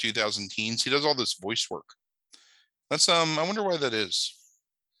into the 2010s, he does all this voice work. That's I wonder why that is.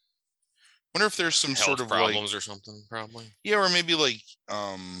 Wonder if there's some Health sort of problems or something, probably. Yeah, or maybe like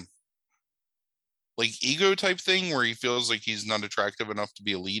ego type thing where he feels like he's not attractive enough to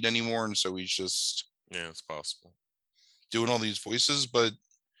be a lead anymore, and so he's just it's possible doing all these voices. But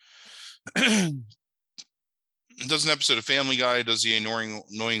does an episode of Family Guy, does the annoying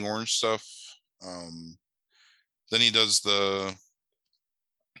orange stuff. Then he does the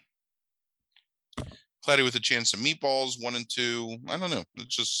Cloudy with a Chance of Meatballs 1 and 2. I don't know.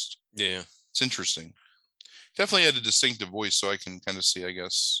 It's just it's interesting. Definitely had a distinctive voice, so I can kind of see, I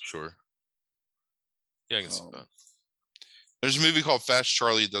guess. Sure. Yeah, I can see that. There's a movie called Fast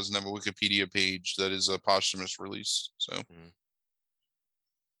Charlie that doesn't have a Wikipedia page that is a posthumous release. So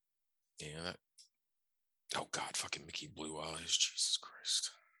yeah, that. Oh God, fucking Mickey Blue Eyes, Jesus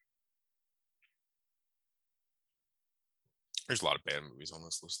Christ. There's a lot of bad movies on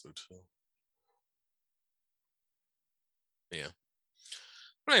this list though too. Yeah.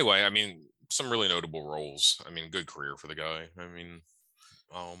 But anyway, I mean, some really notable roles. I mean, good career for the guy. I mean,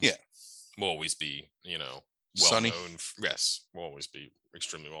 will always be, well Sonny. known. Yes, will always be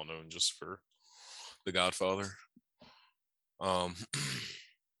extremely well known just for The Godfather. All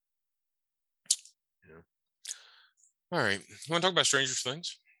right, you want to talk about Stranger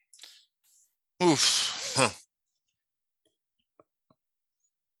Things? Oof. Huh.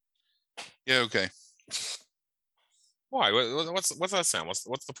 Yeah. Okay. Why? What's that sound?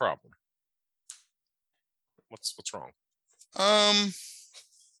 What's the problem? What's wrong? I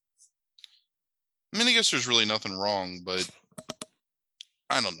mean, I guess there's really nothing wrong, but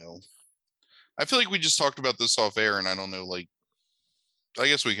I don't know. I feel like we just talked about this off air, and I don't know. Like, I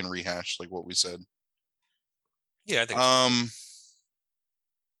guess we can rehash like what we said. Yeah, I think.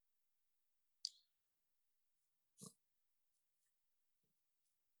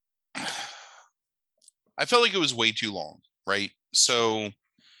 I felt like it was way too long, right? So,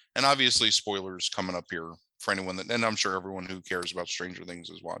 and obviously spoilers coming up here for anyone that, and I'm sure everyone who cares about Stranger Things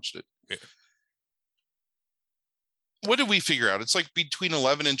has watched it. Yeah. What did we figure out? It's like between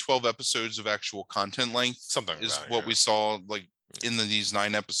 11 and 12 episodes of actual content length. Something is like what we saw like in these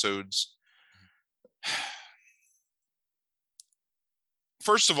 9 episodes.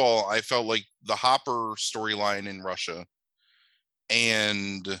 First of all, I felt like the Hopper storyline in Russia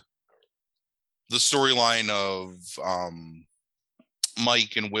and the storyline of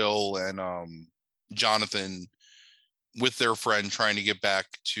Mike and Will and Jonathan with their friend trying to get back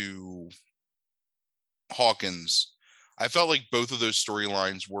to Hawkins, I felt like both of those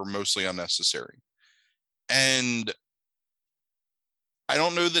storylines were mostly unnecessary. And I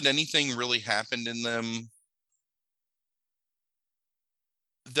don't know that anything really happened in them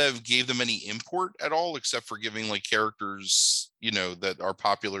that gave them any import at all, except for giving like characters, you know, that are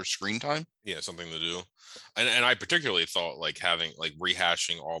popular screen time. Yeah, something to do. And I particularly thought like having like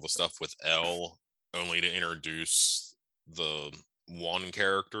rehashing all the stuff with Elle only to introduce the one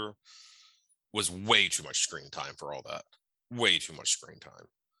character was way too much screen time for all that. Way too much screen time.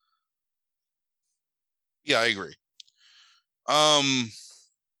 Yeah, I agree.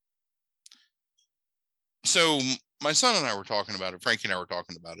 So my son and I were talking about it, Frankie and I were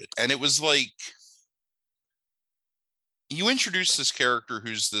talking about it, and it was like you introduce this character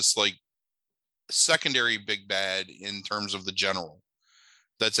who's this like secondary big bad in terms of the general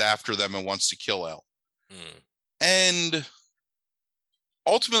that's after them and wants to kill Elle. And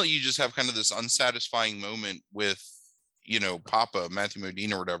ultimately you just have kind of this unsatisfying moment with, you know, Papa, Matthew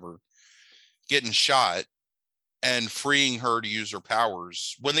Modine or whatever, getting shot and freeing her to use her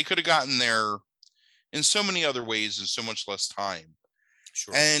powers when they could have gotten there in so many other ways in so much less time.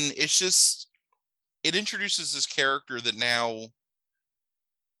 Sure. And it's just, it introduces this character that now,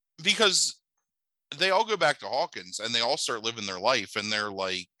 because they all go back to Hawkins and they all start living their life and they're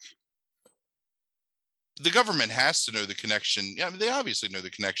like, the government has to know the connection. Yeah, I mean, they obviously know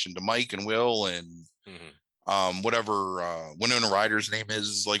the connection to Mike and Will and whatever Winona Ryder's name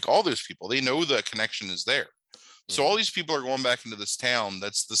is, like all those people, they know the connection is there. So all these people are going back into this town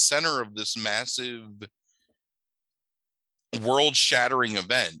that's the center of this massive world-shattering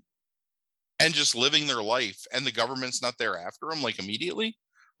event and just living their life, and the government's not there after them like immediately.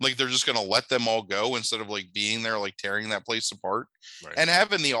 Like they're just going to let them all go instead of like being there, like tearing that place apart and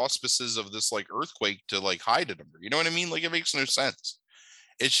having the auspices of this like earthquake to like hide it under. You know what I mean? Like it makes no sense.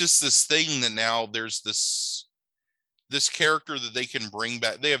 It's just this thing that now there's this character that they can bring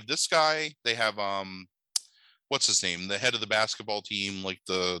back. They have this guy. They have what's his name? The head of the basketball team, like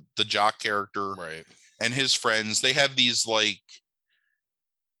the jock character, right? And his friends. They have these like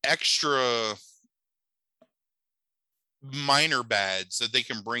extra minor bads that they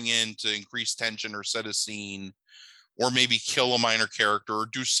can bring in to increase tension or set a scene or maybe kill a minor character or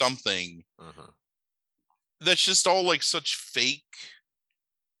do something that's just all like such fake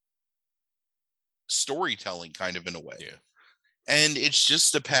storytelling kind of in a way. Yeah. And it's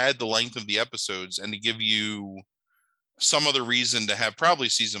just to pad the length of the episodes and to give you some other reason to have probably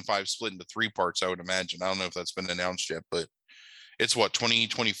season 5 split into 3 parts, I would imagine. I don't know if that's been announced yet, but it's what,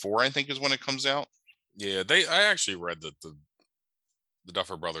 2024 I think is when it comes out. Yeah, I actually read that the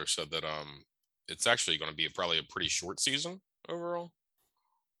Duffer Brothers said that it's actually going to be probably a pretty short season overall,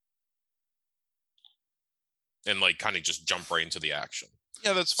 and like kind of just jump right into the action.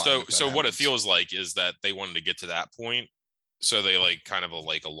 Yeah, that's fine. So what it feels like is that they wanted to get to that point, so they like kind of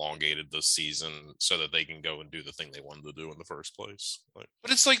like elongated the season so that they can go and do the thing they wanted to do in the first place. Like,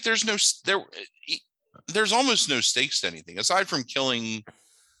 but it's like there's almost no stakes to anything aside from killing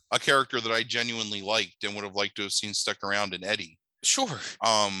a character that I genuinely liked and would have liked to have seen stuck around in Eddie. Sure.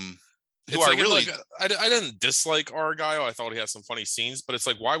 Who I really, I didn't dislike Argyle. I thought he had some funny scenes, but it's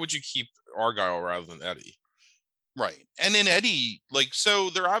like, why would you keep Argyle rather than Eddie? Right. And in Eddie, like, so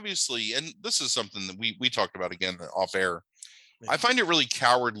they're obviously, and this is something that we talked about again off air. I find it really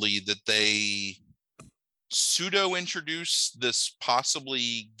cowardly that they pseudo introduce this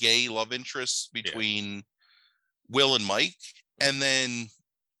possibly gay love interest between Will and Mike, and then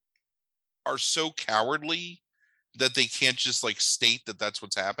are so cowardly that they can't just like state that that's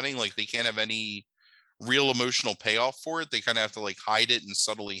what's happening. Like they can't have any real emotional payoff for it. They kind of have to like hide it and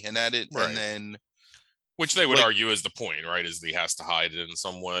subtly hint at it. Right. And then, which they would argue is the point, right? Is he has to hide it in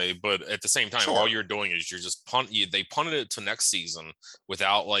some way. But at the same time, all you're doing is you're just they punted it to next season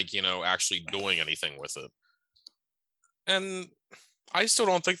without like, you know, actually doing anything with it. And I still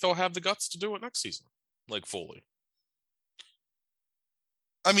don't think they'll have the guts to do it next season, like fully.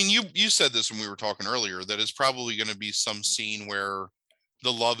 I mean, you said this when we were talking earlier, that it's probably going to be some scene where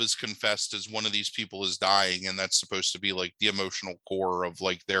the love is confessed as one of these people is dying, and that's supposed to be like the emotional core of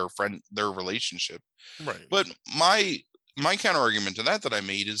like their relationship. Right. But my counter argument to that I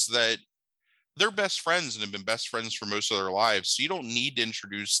made is that they're best friends and have been best friends for most of their lives. So you don't need to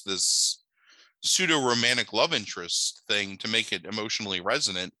introduce this pseudo romantic love interest thing to make it emotionally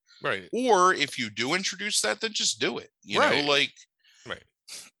resonant. Right. Or if you do introduce that, then just do it. You know, Right. like Right.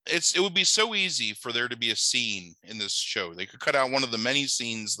 it would be so easy for there to be a scene in this show. They could cut out one of the many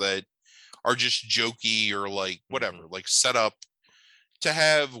scenes that are just jokey or like whatever, Mhm. like set up to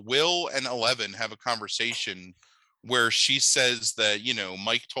have Will and Eleven have a conversation where she says that, you know,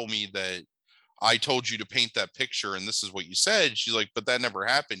 Mike told me that I told you to paint that picture and this is what you said. She's like, but that never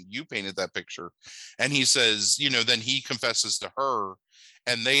happened. You painted that picture. And he says, you know, then he confesses to her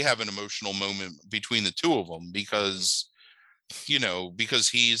and they have an emotional moment between the two of them Mhm. because, you know, because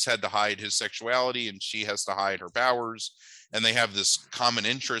he's had to hide his sexuality and she has to hide her powers. And they have this common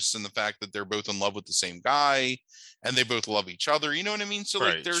interest in the fact that they're both in love with the same guy and they both love each other. You know what I mean? So,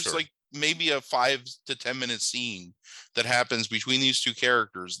 like, Right. there's Sure. like maybe a 5 to 10 minute scene that happens between these two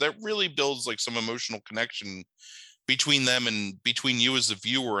characters that really builds like some emotional connection between them and between you as the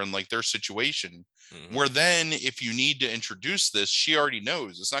viewer and like their situation. Mhm. Where then, if you need to introduce this, she already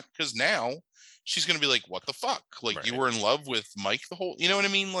knows. It's not because now she's going to be like, what the fuck? Like, you Right. were in love with Mike the whole, you know what I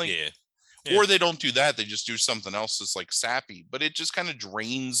mean? Like, Yeah. Yeah. or they don't do that. They just do something else that's like sappy, but it just kind of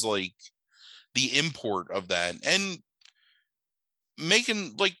drains like the import of that. And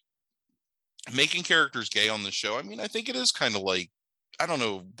making like making characters gay on the show. I mean, I think it is kind of like, I don't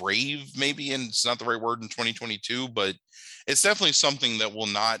know, brave maybe, and it's not the right word in 2022, but it's definitely something that will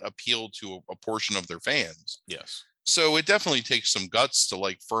not appeal to a portion of their fans. Yes. So it definitely takes some guts to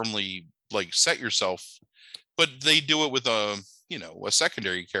like firmly like set yourself, but they do it with a, you know, a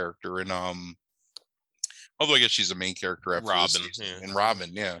secondary character. And although I guess she's a main character after this Robin. season, Yeah. and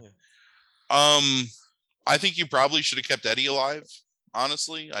Robin, yeah. Yeah. um I think you probably should have kept Eddie alive.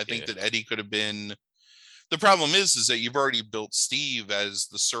 Honestly, I think Yeah. that Eddie could have been. The problem is that you've already built Steve as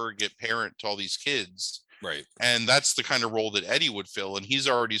the surrogate parent to all these kids, Right. and that's the kind of role that Eddie would fill. And he's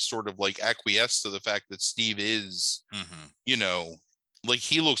already sort of like acquiesced to the fact that Steve is, Mhm. you know, like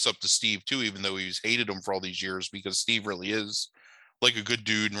he looks up to Steve too, even though he's hated him for all these years because Steve really is like a good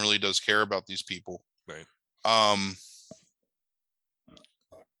dude and really does care about these people. Right. Um,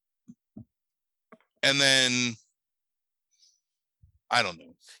 and then I don't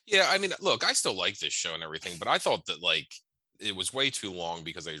know. Yeah, I mean, look, I still like this show and everything, but I thought that like it was way too long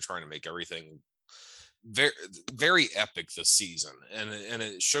because they were trying to make everything very very epic this season, and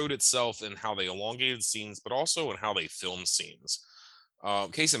it showed itself in how they elongated scenes, but also in how they filmed scenes.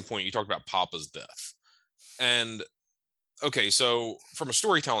 Case in point, you talked about Papa's death, and okay, so from a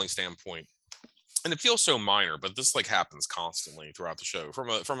storytelling standpoint, and it feels so minor, but this like happens constantly throughout the show.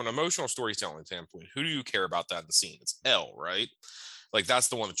 From an emotional storytelling standpoint, who do you care about that in the scene? It's Elle, right? Like that's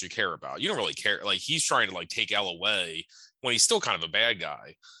the one that you care about. You don't really care. Like he's trying to like take Elle away when he's still kind of a bad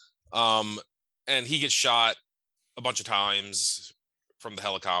guy. Um, and he gets shot a bunch of times from the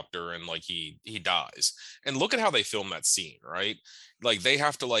helicopter and like he dies. And look at how they film that scene, right? Like they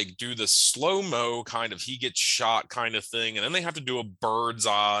have to like do the slow-mo kind of he gets shot kind of thing, and then they have to do a bird's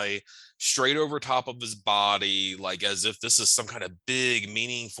eye straight over top of his body, like as if this is some kind of big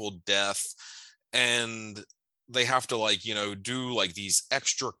meaningful death. And they have to like, you know, do like these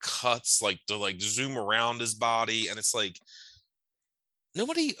extra cuts like to like zoom around his body, and it's like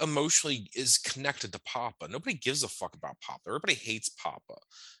nobody emotionally is connected to Papa. Nobody gives a fuck about Papa. Everybody hates Papa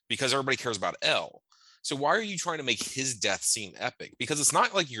because everybody cares about Elle. So why are you trying to make his death seem epic? Because it's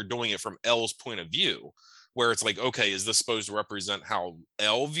not like you're doing it from Elle's point of view, where it's like, okay, is this supposed to represent how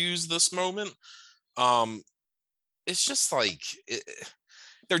Elle views this moment? Um, it's just like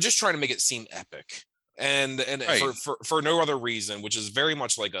they're just trying to make it seem epic, and Right. for no other reason, which is very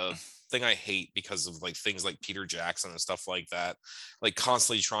much like a thing I hate because of like things like Peter Jackson and stuff like that, like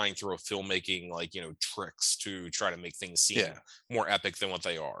constantly trying through a filmmaking like, you know, tricks to try to make things seem Yeah. more epic than what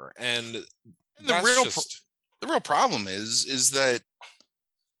they are, and And that's just the real problem is that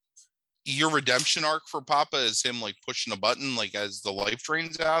your redemption arc for Papa is him like pushing a button like as the life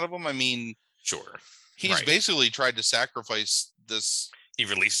drains out of him. I mean, sure, he's right. basically tried to sacrifice this, He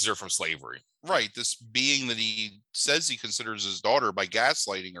releases her from slavery, right, this being that he says he considers his daughter by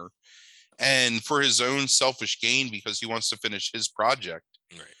gaslighting her and for his own selfish gain because he wants to finish his project.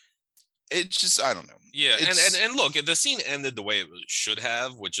 right. It's just, I don't know. Yeah, It's and look, the scene ended the way it should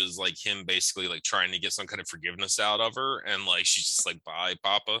have, which is like him basically like trying to get some kind of forgiveness out of her, and like she's just like, "Bye,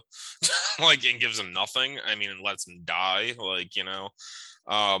 Papa," like and gives him nothing. I mean, and lets him die. Like, you know,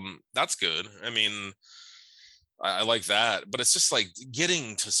 that's good. I mean, I like that, but it's just like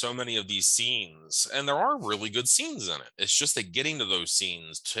getting to so many of these scenes, and there are really good scenes in it. It's just that getting to those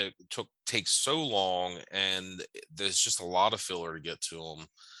scenes takes so long, and there's just a lot of filler to get to them.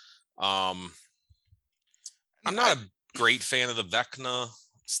 Um, I'm I, not a great fan of the Vecna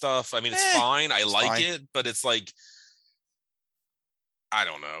stuff. I mean, it's eh, fine. I it's like fine. it, but it's like I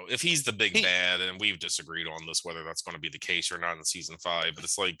don't know if he's the big He bad, and we've disagreed on this whether that's going to be the case or not in season 5. But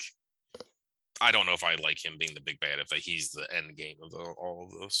it's like I don't know if I like him being the big bad if he's the end game of all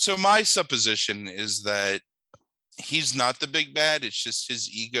of this. so my supposition is that he's not the big bad. It's just his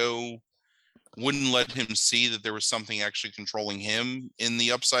ego wouldn't let him see that there was something actually controlling him in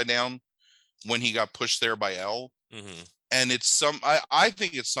the Upside Down when he got pushed there by El. Mm-hmm. And it's I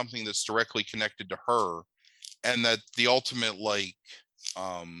think it's something that's directly connected to her, and that the ultimate like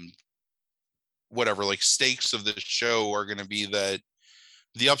whatever like stakes of this show are going to be that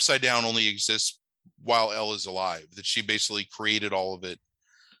the Upside Down only exists while El is alive, that she basically created all of it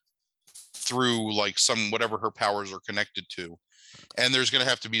through like some whatever her powers are connected to. And there's going to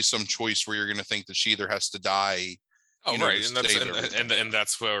have to be some choice where you're going to think that she either has to die. Oh, right, and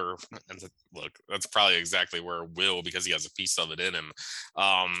that's where, look, that's probably exactly where Will, because he has a piece of it in him,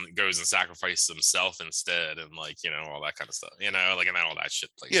 goes and sacrifices himself instead, and like all that kind of stuff, like and all that shit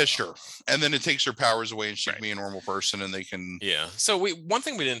plays. Yeah, sure. And then it takes her powers away, and she can be a normal person, and they can. Yeah. So one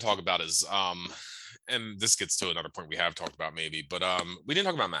thing we didn't talk about is and this gets to another point we have talked about maybe, but we didn't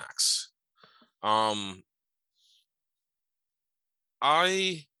talk about Max. I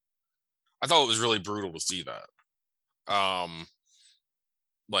thought it was really brutal to see that.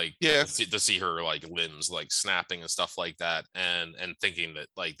 Like to see her like limbs like snapping and stuff like that, and thinking that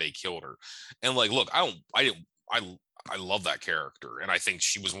like they killed her. And like, look, I love that character, and I think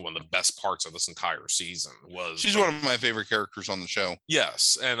she was one of the best parts of this entire season. She's one of my favorite characters on the show.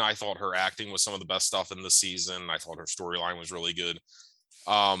 Yes, and I thought her acting was some of the best stuff in the season. I thought her storyline was really good.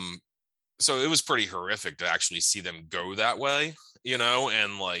 So it was pretty horrific to actually see them go that way,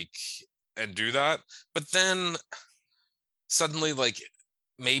 and like and do that. But then suddenly, like,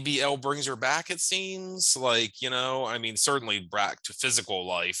 maybe El brings her back, it seems like, I mean, certainly back to physical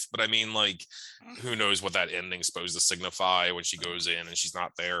life, but I mean, like, who knows what that ending's supposed to signify when she goes in and she's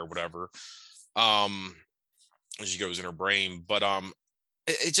not there or whatever. And she goes in her brain. But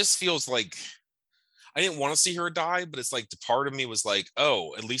it just feels like I didn't want to see her die, but it's like the part of me was like,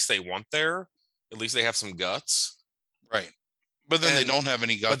 oh, at least they went there. At least they have some guts. Right. But then they don't have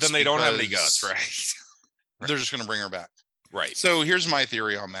any guts. But then they don't have any guts, right? They're just going to bring her back. Right. So here's my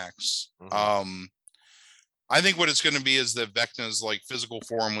theory on Max. Mm-hmm. I think what it's going to be is that Vecna's like physical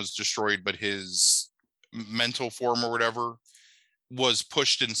form was destroyed, but his mental form or whatever was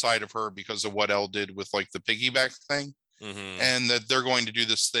pushed inside of her because of what El did with like the piggyback thing. Mm-hmm. And that they're going to do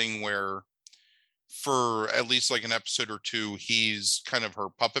this thing where for at least like an episode or two, he's kind of her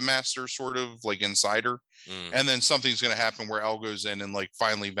puppet master, sort of like inside her. Mm. And then something's going to happen where El goes in and like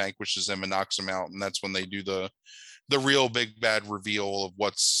finally vanquishes him and knocks him out. And that's when they do the real big bad reveal of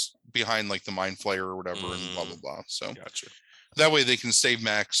what's behind like the mind flayer or whatever and blah, blah, blah. So gotcha. That way they can save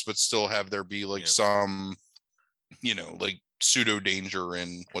Max, but still have there be like some, like pseudo danger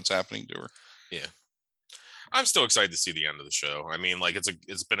in what's happening to her. Yeah. I'm still excited to see the end of the show. I mean, like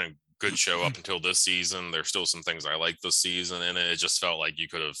it's been a good show up until this season. There's still some things I like this season, and it just felt like you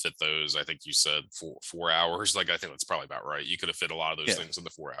could have fit those. I think you said 4 hours. Like I think that's probably about right. You could have fit a lot of those things in the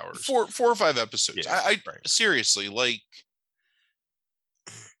 4 hours. Four or five episodes. Yeah, I seriously like.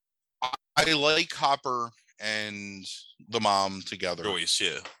 I like Hopper and the mom together. Joyce,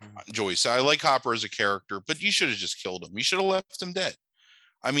 yeah. Joyce. I like Hopper as a character, but you should have just killed him. You should have left him dead.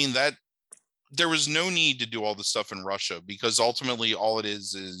 I mean that. There was no need to do all this stuff in Russia because ultimately all it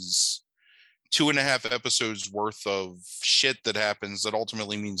is 2.5 episodes worth of shit that happens that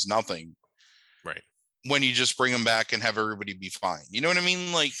ultimately means nothing. Right. When you just bring them back and have everybody be fine. You know what I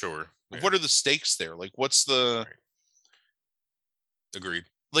mean? Like, sure. Yeah. What are the stakes there? Like, what's the... Right. Agreed.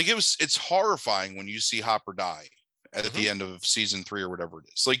 Like, it's horrifying when you see Hopper die at the end of season 3 or whatever it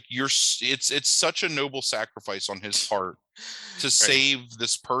is. Like it's such a noble sacrifice on his part to save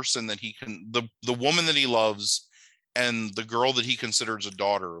this person that he can, the woman that he loves and the girl that he considers a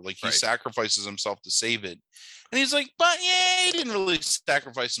daughter. Like he sacrifices himself to save it. And he's like, but yeah, he didn't really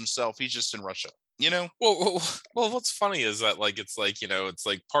sacrifice himself. He's just in Russia, Well, what's funny is that like, it's like, it's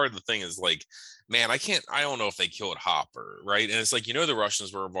like part of the thing is like, man, I don't know if they killed Hopper, right? And it's like, the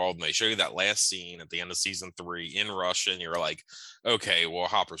Russians were involved, and they show you that last scene at the end of season 3 in Russia, and you're like, okay, well,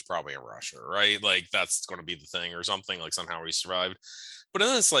 Hopper's probably in Russia, right? Like that's going to be the thing or something, like somehow he survived. But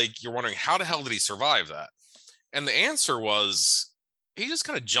then it's like, you're wondering, how the hell did he survive that? And the answer was, he just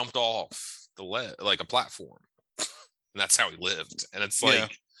kind of jumped off like a platform. And that's how he lived. And it's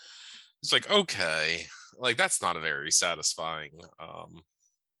like, it's like, okay, like that's not a very satisfying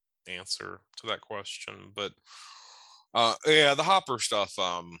answer to that question. But the Hopper stuff,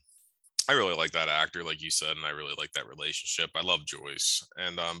 I really like that actor, like you said, and I really like that relationship. I love Joyce.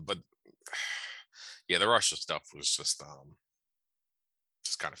 And but the Russia stuff was just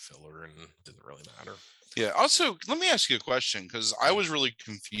kind of filler and didn't really matter. Yeah. Also, let me ask you a question, because I was really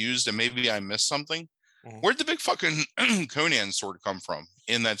confused and maybe I missed something. Where'd the big fucking Conan sword come from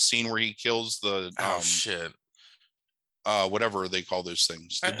in that scene where he kills the shit, whatever they call those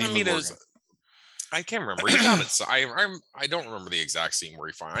things? The I mean, I can't remember. He found it. So I don't remember the exact scene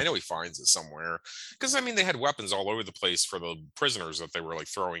where I know he finds it somewhere, because I mean they had weapons all over the place for the prisoners that they were like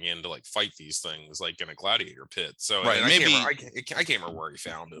throwing in to like fight these things like in a gladiator pit. So right, maybe I can't remember where he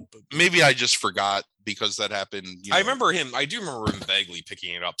found it, but maybe I just forgot because that happened. I remember him. I do remember him vaguely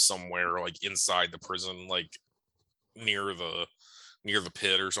picking it up somewhere like inside the prison, like near the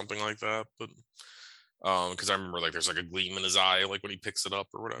pit or something like that. But because I remember like there's like a gleam in his eye like when he picks it up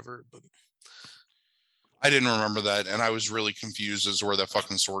or whatever. But I didn't remember that, and I was really confused as to where that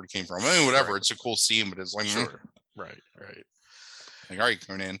fucking sword came from. I mean, whatever, it's a cool scene, but it's like, sure. Right. Like, all right,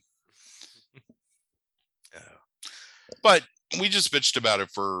 Conan. Yeah. But we just bitched about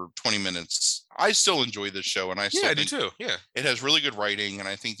it for 20 minutes. I still enjoy this show, and I do too. Yeah. It has really good writing, and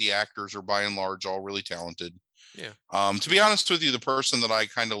I think the actors are by and large all really talented. Yeah. To be honest with you, the person that I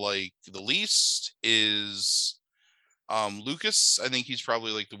kind of like the least is Lucas. I think he's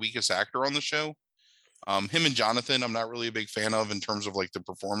probably like the weakest actor on the show. Him and Jonathan, I'm not really a big fan of in terms of like the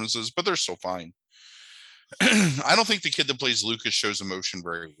performances, but they're still fine. I don't think the kid that plays Lucas shows emotion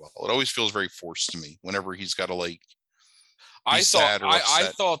very well. It always feels very forced to me whenever he's got to like I thought I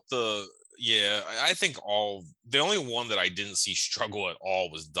think the only one that I didn't see struggle at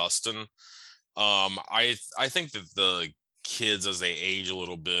all was Dustin. I think that the kids as they age a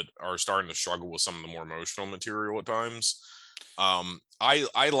little bit are starting to struggle with some of the more emotional material at times.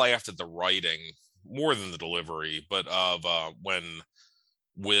 I laughed at the writing more than the delivery, but of when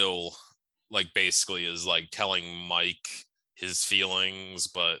Will like basically is like telling Mike his feelings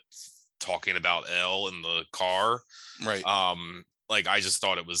but talking about Elle in the car, right? Like I just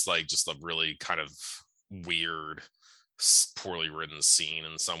thought it was like just a really kind of weird, poorly written scene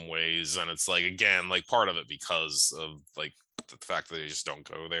in some ways, and it's like again like part of it because of like the fact that they just don't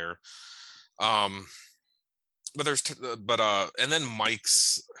go there. But and then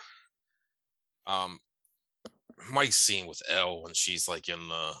Mike's scene with Elle when she's like in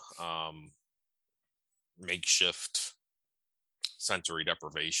the makeshift sensory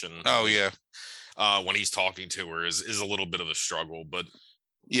deprivation. Oh yeah. When he's talking to her is a little bit of a struggle, but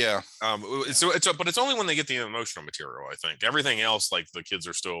yeah. But it's only when they get the emotional material. I think everything else, like the kids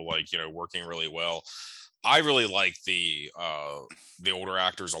are still like working really well. I really like the older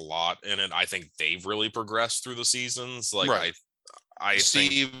actors a lot in it. I think they've really progressed through the seasons. Like right. I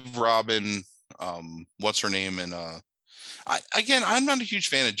Steve, think, Robin, what's her name, and I'm not a huge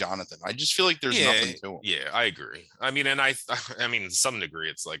fan of Jonathan. I just feel like there's nothing to him. Yeah, I agree. I mean, and I mean, to some degree,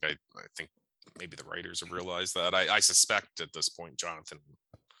 it's like I think maybe the writers have realized that. I suspect at this point, Jonathan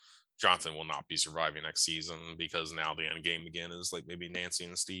will not be surviving next season because now the end game again is like maybe Nancy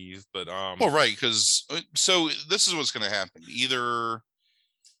and Steve. But well, right, because so this is what's going to happen. Either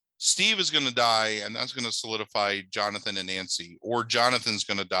Steve is going to die, and that's going to solidify Jonathan and Nancy, or Jonathan's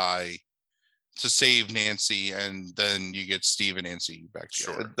going to die to save Nancy, and then you get Steve and Nancy back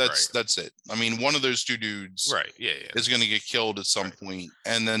together. Sure, that's it. I mean, one of those two dudes, right? Yeah, is going to get killed at some point,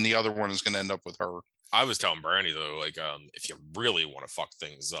 and then the other one is going to end up with her. I was telling Brandy though, like, if you really want to fuck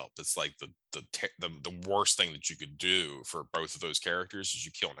things up, it's like the worst thing that you could do for both of those characters is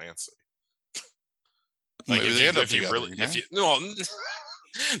you kill Nancy. Like, if you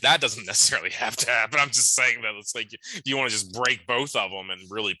that doesn't necessarily have to happen. I'm just saying that it's like you want to just break both of them and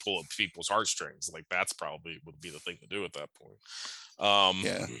really pull at people's heartstrings. Like that's probably would be the thing to do at that point.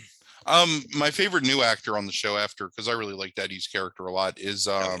 Yeah. My favorite new actor on the show because I really liked Eddie's character a lot is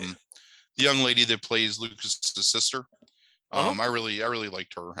the young lady that plays Lucas's sister. I really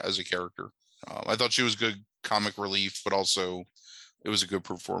liked her as a character. I thought she was good comic relief, but also it was a good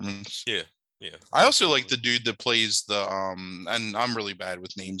performance. Yeah. I also like the dude that plays the and I'm really bad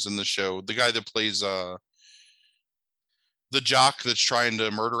with names in the show. The guy that plays the jock that's trying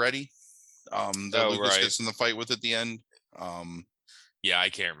to murder Eddie. That Lucas gets in the fight with at the end. Yeah, I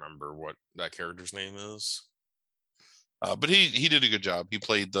can't remember what that character's name is. But he did a good job. He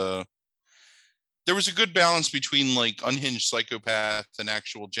played there was a good balance between like unhinged psychopath and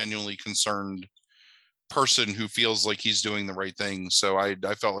actual genuinely concerned person who feels like he's doing the right thing. So I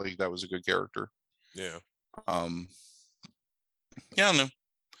felt like that was a good character. Yeah. Yeah, I don't know.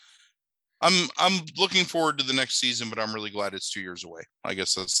 I'm looking forward to the next season, but I'm really glad it's 2 years away. I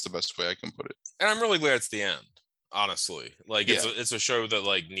guess that's the best way I can put it. And I'm really glad it's the end. Honestly, like it's a show that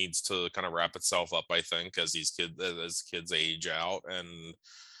like needs to kind of wrap itself up. I think as kids age out, and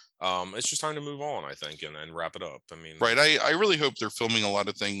it's just time to move on, I think, and wrap it up. I mean, Right. I really hope they're filming a lot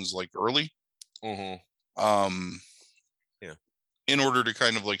of things like early. Mm-hmm. Yeah. In order to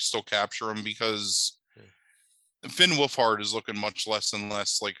kind of like still capture them, because Finn Wolfhard is looking much less and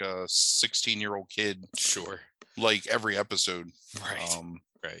less like a 16-year-old kid. Sure. Like every episode. Right.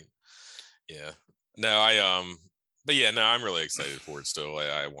 Right. Yeah. No, but yeah, no, I'm really excited for it still.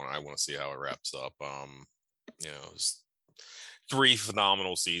 I want to see how it wraps up. It's 3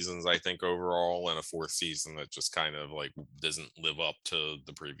 phenomenal seasons, I think, overall, and a 4th season that just kind of like doesn't live up to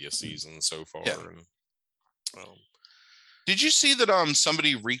the previous season so far. Yeah. And, did you see that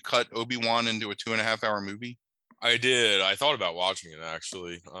somebody recut Obi-Wan into a 2.5-hour movie? I did. I thought about watching it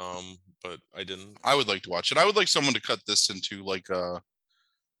actually, but I didn't. I would like to watch it. I would like someone to cut this into like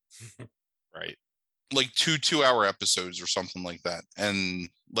right, like 2 2-hour episodes or something like that, and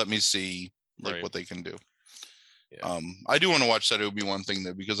let me see like what they can do. Yeah. I do want to watch that Obi-Wan thing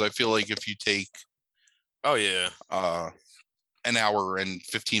though, because I feel like if you take an hour and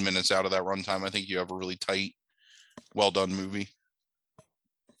 15 minutes out of that runtime, I think you have a really tight, well done movie.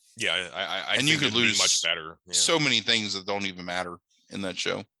 Yeah, I and you could lose much better. Yeah. So many things that don't even matter in that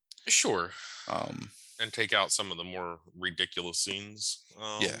show. Sure. And take out some of the more ridiculous scenes.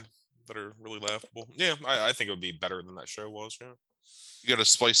 That are really laughable. Yeah, I think it would be better than that show was. Yeah. You got to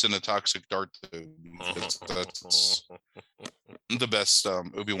splice in a toxic dart though. That's the best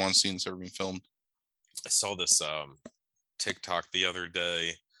Obi-Wan scenes ever been filmed. I saw this TikTok the other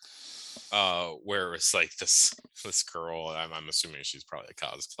day. Where it was like this girl, I'm assuming she's probably a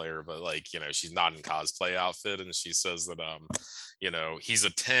cosplayer, but like, she's not in cosplay outfit, and she says that he's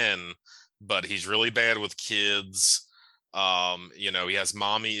a 10, but he's really bad with kids. He has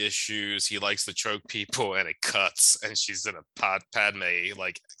mommy issues, he likes to choke people, and it cuts, and she's in a Padme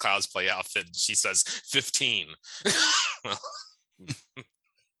like cosplay outfit, and she says 15.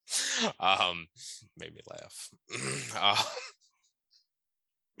 Made me laugh.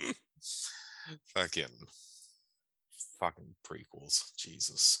 Fucking prequels,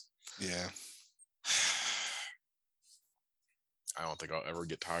 Jesus. Yeah. I don't think I'll ever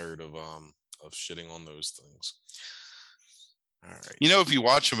get tired of shitting on those things. All right. If you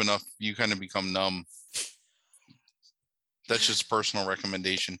watch them enough, you kind of become numb. That's just a personal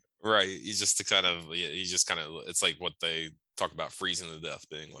recommendation. Right. It's like what they talk about freezing to death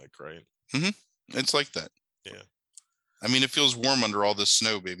being like, right? Mm-hmm. It's like that. Yeah. I mean, it feels warm under all this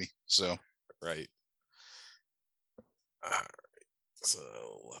snow, baby. So. Right. All right. So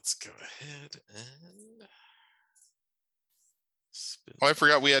let's go ahead and spin. Oh, I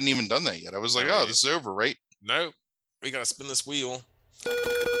forgot we hadn't even done that yet. I was like, right. This is over, right? Nope. We gotta spin this wheel.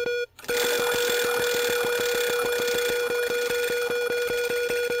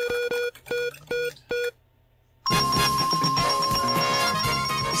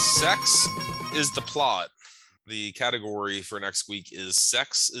 Sex is the plot. The category for next week is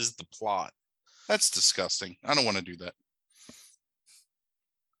sex is the plot. That's disgusting. I don't want to do that.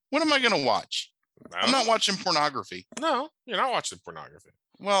 What am I going to watch? No. I'm not watching pornography. No, you're not watching pornography.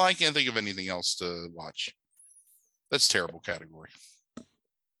 Well, I can't think of anything else to watch. That's a terrible category.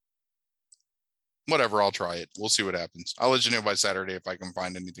 Whatever, I'll try it. We'll see what happens. I'll let you know by Saturday if I can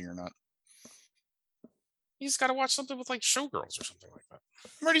find anything or not. You just got to watch something with like Showgirls or something like that.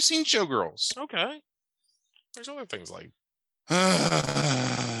 I've already seen Showgirls. Okay. There's other things like.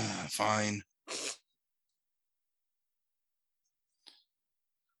 Fine.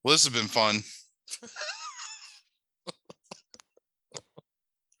 Well, this has been fun.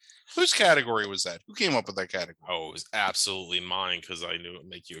 Whose category was that? Who came up with that category? Oh, it was absolutely mine because I knew it would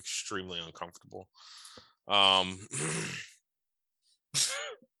make you extremely uncomfortable. But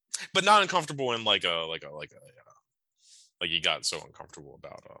not uncomfortable in like you got so uncomfortable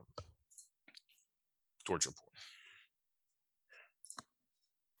about torture porn.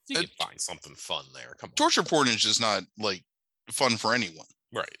 You can find something fun there. Come on. Torture porn is just not like fun for anyone.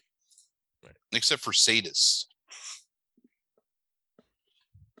 Right. Except for sadists.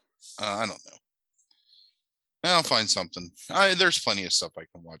 I don't know. I'll find something. There's plenty of stuff I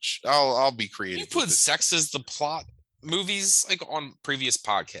can watch. I'll be creative. You put sex as the plot movies like on previous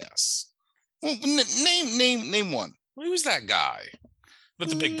podcasts. Well, name one. Who's that guy with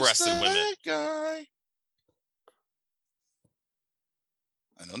the big-breasted women? That guy?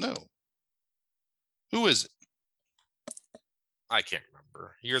 I don't know. Who is it? I can't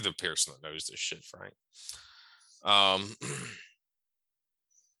remember. You're the person that knows this shit, Frank. I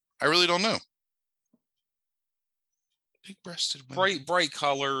really don't know. Big-breasted women. Bright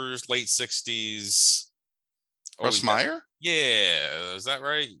colors, late 60s. Russ Meyer? Yeah, is that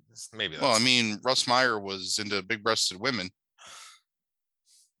right? Maybe. Well, I mean, Russ Meyer was into big-breasted women.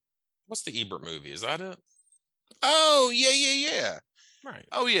 What's the Ebert movie? Is that it? Oh, yeah. Right.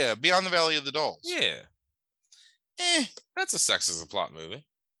 Oh, yeah. Beyond the Valley of the Dolls. Yeah. That's a sex as a plot movie.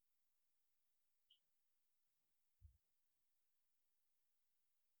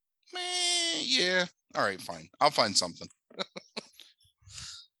 Yeah. All right, fine. I'll find something.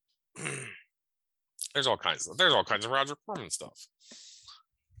 There's all kinds of Roger Corman stuff.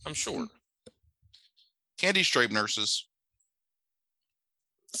 I'm sure. Candy Stripe Nurses.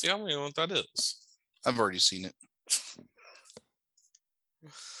 See, I don't even know what that is. I've already seen it.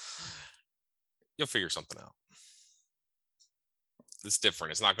 You'll figure something out. It's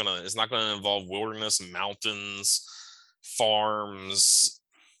different. It's not gonna involve wilderness, mountains, farms,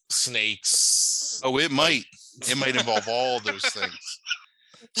 snakes. Oh, it might. It might involve all those things.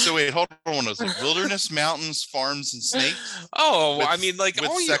 So wait, hold on. One of those wilderness, mountains, farms, and snakes. Oh, I mean, like,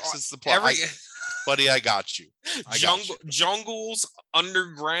 with sex is the plot. Buddy, I got you. Jungles,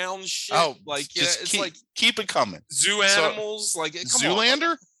 underground shit. Oh, like it's like keep it coming. Zoo animals, like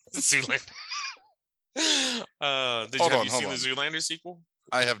Zoolander. Zoolander. Have you seen the Zoolander sequel?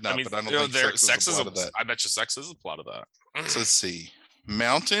 I have not, but I don't think sex is a plot of that. I bet you sex is a plot of that. So let's see: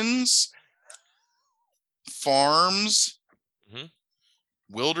 mountains, farms,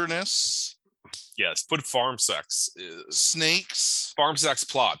 wilderness. Yes, put farm sex. Snakes. Farm sex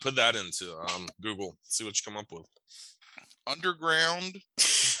plot. Put that into Google. See what you come up with. Underground.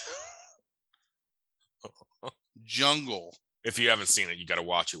 Jungle. If you haven't seen it, you got to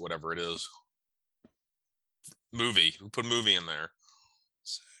watch it, whatever it is. Movie. Put movie in there.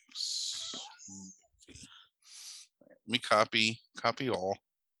 Sex. Movie. Let me copy all.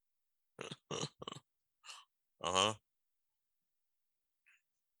 Uh-huh.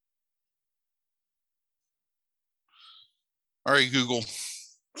 All right, Google,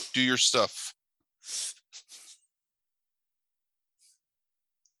 do your stuff.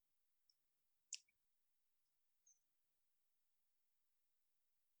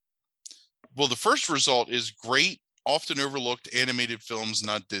 Well, the first result is great, often overlooked animated films,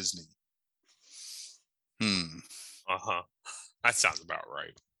 not Disney. Uh-huh. That sounds about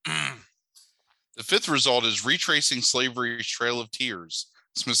right. The fifth result is retracing slavery's trail of tears,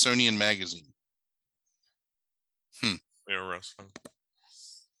 Smithsonian Magazine. Interesting.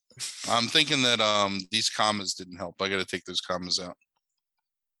 I'm thinking that these commas didn't help. I got to take those commas out.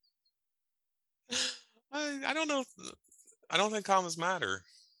 I don't know. I don't think commas matter.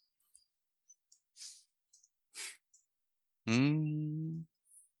 I mean,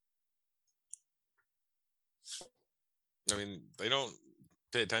 they don't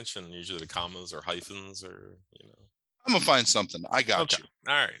pay attention usually to commas or hyphens or, I'm gonna find something. I got you.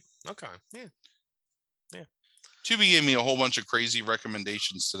 All right. Okay. Yeah. Tubi gave me a whole bunch of crazy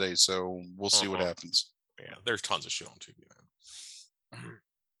recommendations today, so we'll see what happens. Yeah, there's tons of shit on Tubi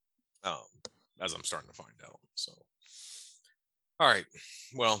now. As I'm starting to find out. So, all right.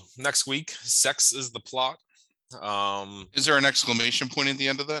 Well, next week, sex is the plot. Is there an exclamation point at the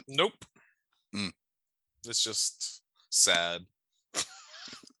end of that? Nope. It's just sad.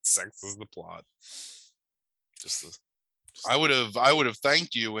 Sex is the plot. I would have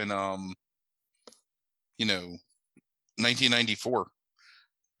thanked you in 1994.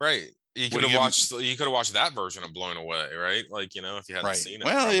 Right. You could have watched that version of Blown Away, right? Like, if you hadn't seen it.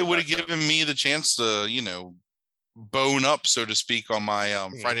 Well, it would have given me the chance to, bone up, so to speak, on my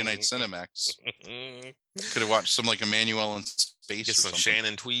Friday night Cinemax. Could have watched some like Emmanuel in Space. Get some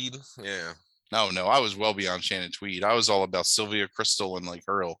Shannon Tweed. Yeah. No, I was well beyond Shannon Tweed. I was all about Sylvia Crystal and like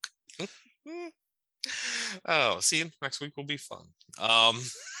her ilk. Oh, see, next week will be fun.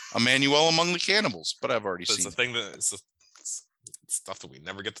 Emmanuel Among the Cannibals, but I've already seen. It's a thing that it's stuff that we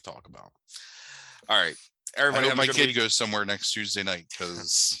never get to talk about. All right, everybody. I hope my kid goes somewhere next Tuesday night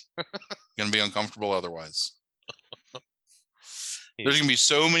because it's gonna be uncomfortable otherwise. There's gonna be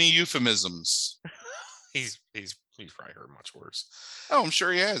so many euphemisms. He's probably heard much worse. Oh, I'm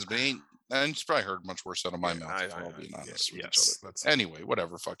sure he has, but he's probably heard much worse out of my mouth. I'll be honest with each other. Anyway,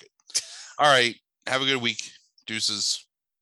 whatever. Fuck it. All right. Have a good week. Deuces.